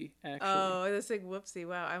toasty, actually. Oh, I was saying whoopsie.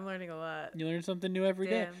 Wow, I'm learning a lot. You learn something new every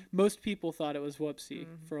day. Most people thought it was whoopsie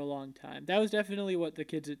for a long time. That was definitely what the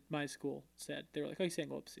kids at my school said. They were like, oh, he's saying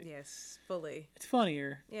whoopsie. Yes, fully. It's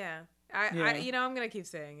funnier. Yeah. I I'm going to keep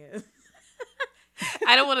saying it.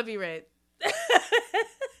 I don't want to be right.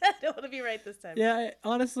 I don't want to be right this time. Yeah,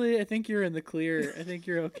 honestly, I think you're in the clear. I think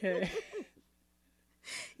you're okay.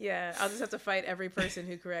 Yeah, I'll just have to fight every person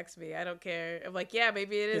who corrects me. I don't care. I'm like, yeah,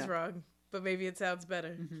 maybe it is wrong, but maybe it sounds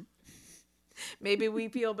better. Maybe we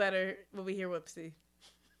feel better when we hear whoopsie.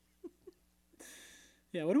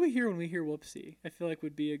 Yeah, what do we hear when we hear whoopsie? I feel like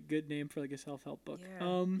would be a good name for like a self-help book.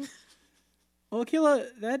 Yeah. Well, Akila,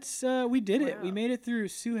 that's we did it. We made it through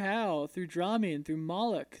Suhao, through Dramin, through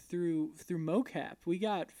Moloch, through Mocap. We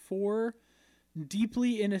got 4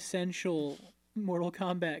 deeply inessential Mortal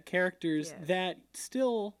Kombat characters that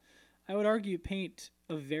still, I would argue, paint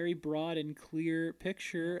a very broad and clear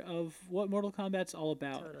picture of what Mortal Kombat's all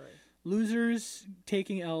about. Totally. Losers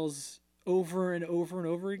taking L's over and over and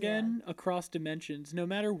over again across dimensions, no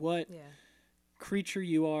matter what creature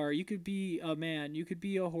you are. You could be a man, you could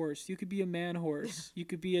be a horse, you could be a man horse, you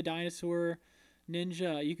could be a dinosaur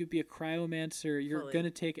ninja, you could be a cryomancer. You're Fully. gonna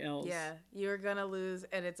take L's. Yeah, you're gonna lose,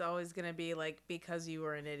 and it's always gonna be like because you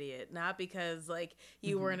were an idiot, not because like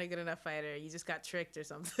you weren't a good enough fighter. You just got tricked or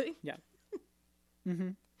something. Yeah.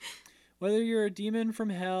 Whether you're a demon from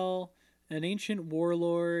hell, an ancient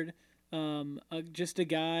warlord, just a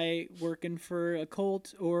guy working for a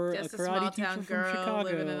cult, or Just a a karate small teacher town from girl Chicago.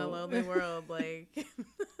 living in a lonely world, like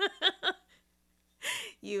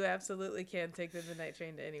you absolutely can take the midnight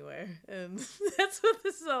train to anywhere, and that's what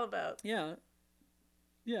this is all about. Yeah.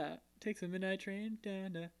 Takes the midnight train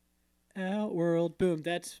down to Outworld. Boom.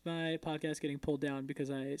 That's my podcast getting pulled down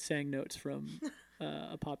because I sang notes from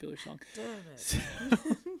a popular song. Damn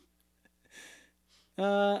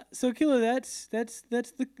it. So Kilo, that's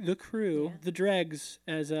the crew, the dregs,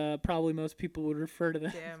 as probably most people would refer to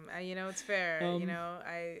them. Damn, you know, it's fair. You know,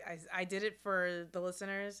 I did it for the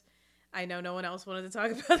listeners. I know no one else wanted to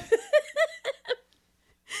talk about it.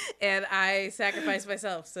 And I sacrificed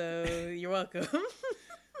myself, so you're welcome.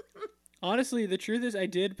 Honestly, the truth is I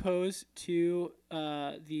did pose to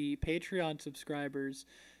the Patreon subscribers.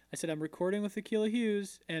 I said I'm recording with Akila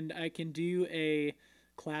Hughes, and I can do a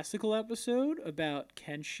classical episode about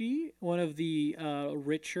Kenshi, one of the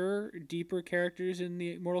richer, deeper characters in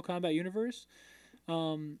the Mortal Kombat universe.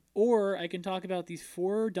 Or I can talk about these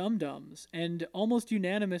four dum-dums. And almost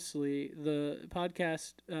unanimously, the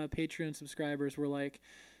podcast Patreon subscribers were like,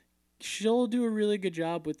 she'll do a really good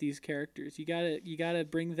job with these characters. You gotta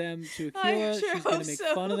bring them to Akila. She's gonna make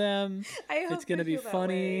fun of them. It's gonna be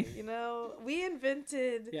funny. You know, we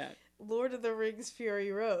invented Lord of the Rings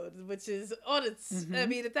Fury Road, which is on its. I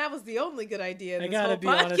mean, if that was the only good idea, in I this gotta whole be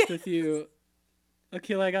podcast. honest with you,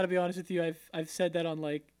 Akila. I gotta be honest with you. I've said that on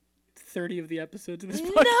like 30 of the episodes of this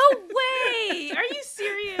podcast. No way! Are you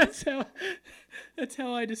serious? That's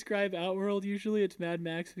how I describe Outworld. Usually, it's Mad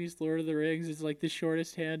Max meets Lord of the Rings. It's like the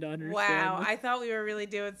shortest hand to understand. Wow, I thought we were really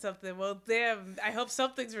doing something. Well, damn. I hope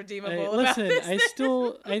something's redeemable. Hey, about listen, this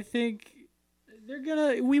I think they're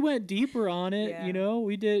gonna. We went deeper on it. Yeah. You know,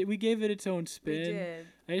 we did. We gave it its own spin. We did.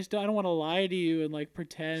 I don't want to lie to you and like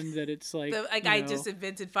pretend that it's like. I just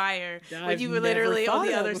invented fire when I've you were never literally on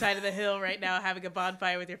the thought other of- side of the hill right now having a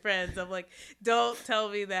bonfire with your friends. I'm like, don't tell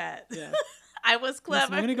me that. Yeah. I was clever.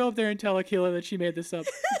 Listen, I'm gonna go up there and tell Akila that she made this up.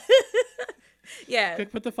 Yeah.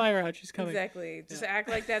 Quick, put the fire out. She's coming. Exactly. Just act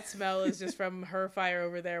like that smell is just from her fire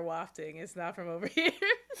over there wafting. It's not from over here.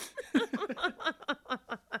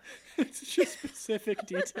 It's just specific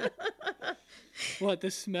detail. What,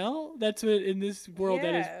 the smell? That's what in this world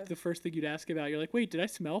that Yeah. is the first thing you'd ask about. You're like, wait, did I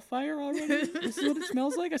smell fire already? This is what it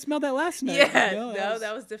smells like? I smelled that last night. Yeah. You know, No,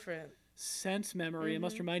 that was different. sense memory. It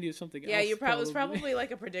must remind you of something Yeah, else. you probably it was probably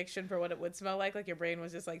like a prediction for what it would smell like. Like your brain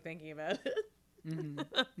was just like thinking about it.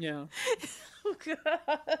 Yeah. Oh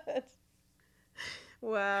God.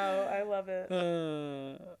 Wow, I love it.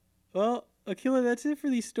 Well, Akila, that's it for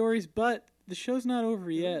these stories, but the show's not over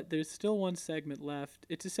yet. There's still one segment left.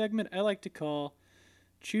 It's a segment I like to call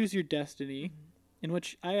Choose Your Destiny, in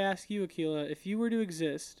which I ask you, Akila, if you were to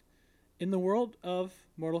exist in the world of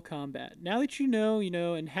Mortal Kombat. Now that you know,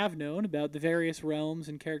 and have known about the various realms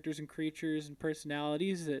and characters and creatures and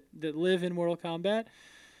personalities that live in Mortal Kombat,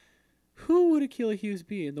 who would Akila Hughes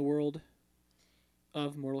be in the world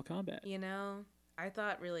of Mortal Kombat? You know, I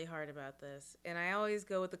thought really hard about this, and I always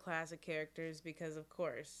go with the classic characters because, of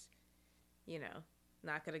course, you know,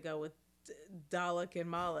 not gonna go with Dalek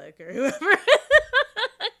and Malik or whoever.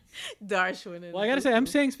 Darshwin and. Well, I gotta say, I'm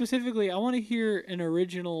saying specifically, I want to hear an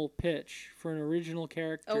original pitch for an original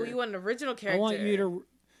character. Oh, you want an original character?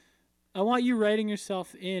 I want you writing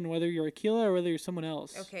yourself in, whether you're Akila or whether you're someone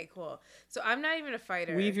else. Okay, cool. So I'm not even a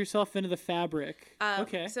fighter. Weave yourself into the fabric.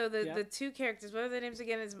 Okay. So the two characters, what are their names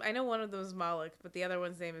again? I know one of them is Malik, but the other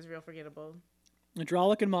one's name is real forgettable.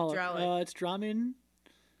 Dralik and Malik. Dralik. It's Dramin.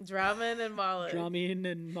 Dramin and Malik.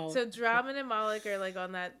 Dramin and Malik. So Dramin and Malik are like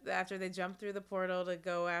on that after they jump through the portal to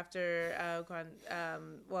go after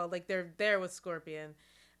they're there with Scorpion.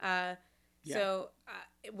 So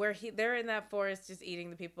they're in that forest just eating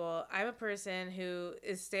the people. I'm a person who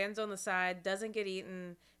stands on the side, doesn't get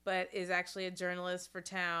eaten, but is actually a journalist for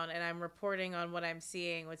town, and I'm reporting on what I'm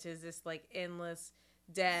seeing, which is this like endless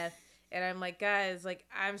death. And I'm like, guys, like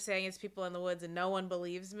I'm saying it's people in the woods and no one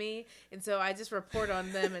believes me. And so I just report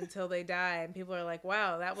on them until they die. And people are like,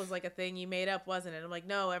 wow, that was like a thing you made up, wasn't it? I'm like,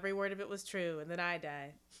 no, every word of it was true. And then I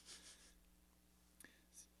die.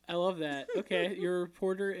 I love that. Okay, you're a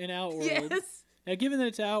reporter in Outworld. Yes. Now, given that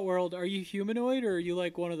it's Outworld, are you humanoid or are you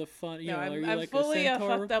like one of the fun? No, are you I'm like fully a a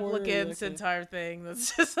centaur fucked up reporter, or looking like centaur thing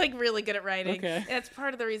that's just like really good at writing. Okay. And it's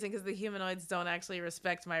part of the reason because the humanoids don't actually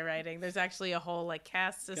respect my writing. There's actually a whole like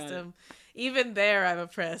caste system. Even there, I'm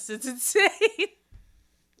oppressed. It's insane.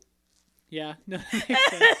 Yeah, no, that makes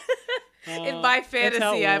sense. In my fantasy, that's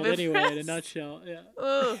I'm Outworld, oppressed. anyway, in a nutshell. Yeah.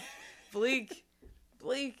 Ugh, bleak.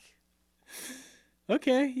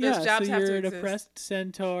 Okay, yeah. Those jobs so have to you're an exist. oppressed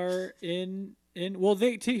centaur in well,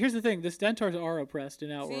 here's the thing: the centaurs are oppressed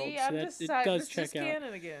in Outworld, See, so I'm that just it that's does check just out.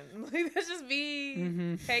 canon again. Like that's just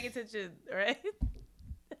me paying attention, right?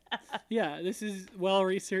 Yeah, this is well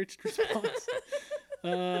researched response.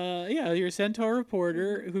 Yeah, you're a centaur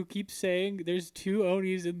reporter who keeps saying there's 2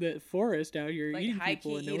 Onis in the forest out here Like eating high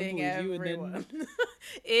people, key and no one eating believes you. everyone. And then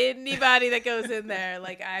Anybody that goes in there,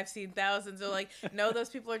 like I've seen thousands. Are like, no, those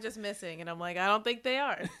people are just missing, and I'm like, I don't think they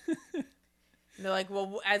are. And they're like,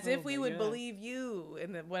 well, as if we my would God. believe you,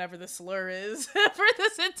 and then whatever the slur is for the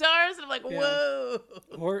centaurs. And I'm like, whoa.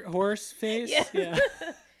 horse face. Yeah.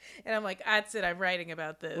 And I'm like, that's it. I'm writing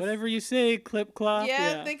about this. Whatever you say, clip clop.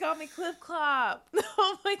 Yeah, they call me Clip Clop.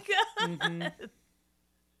 Oh my god. I'm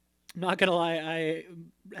not gonna lie, I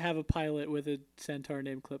have a pilot with a centaur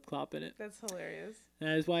named Clip Clop in it. That's hilarious.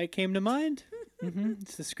 That is why it came to mind.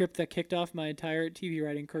 It's the script that kicked off my entire TV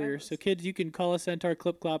writing career. So kids, you can call a centaur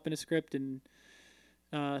Clip Clop in a script and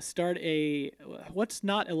start a what's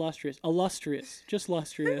not illustrious, just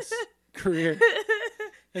lustrous career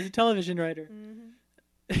as a television writer.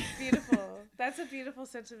 Beautiful. That's a beautiful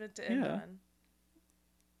sentiment to end on.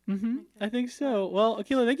 I think so. Well,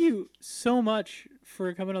 Akilah, thank you so much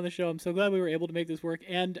for coming on the show. I'm so glad we were able to make this work,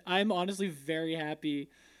 and I'm honestly very happy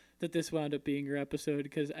that this wound up being your episode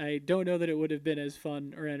because I don't know that it would have been as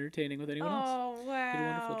fun or entertaining with anyone else. Oh, wow. You did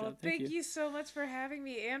a wonderful job. Thank you so much for having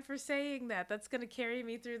me and for saying that. That's going to carry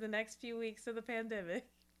me through the next few weeks of the pandemic.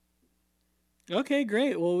 Okay,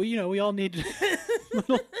 great. Well, we all need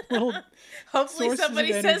little Hopefully sources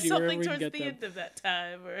somebody of says energy something wherever we can towards get the them. end of that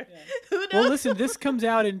time, or who knows? Well, listen, this comes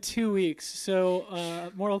out in 2 weeks,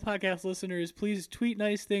 so Mortal Podcast listeners, please tweet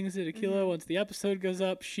nice things at Akilah once the episode goes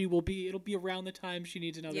up. It'll be around the time she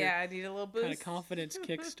needs another Yeah, I need a little boost. kind of confidence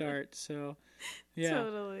kickstart. So, yeah.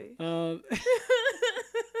 Totally.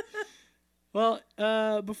 Well,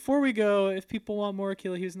 before we go, if people want more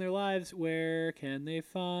Akilah Hughes in their lives, where can they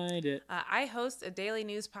find it? I host a daily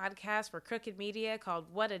news podcast for Crooked Media called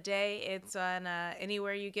What a Day. It's on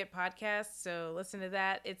anywhere you get podcasts, so listen to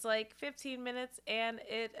that. It's like 15 minutes, and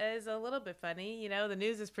it is a little bit funny. The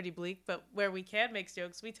news is pretty bleak, but where we can make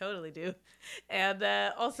jokes, we totally do. And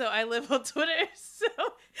also, I live on Twitter, so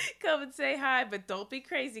come and say hi, but don't be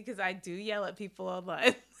crazy because I do yell at people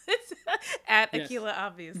online. It's at Yes. Akilah,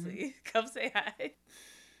 obviously. Come say hi.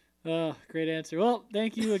 Oh, great answer. Well,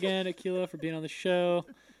 thank you again, Akilah, for being on the show.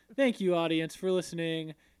 Thank you, audience, for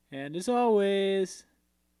listening. And as always,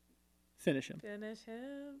 finish him. Finish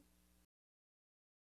him.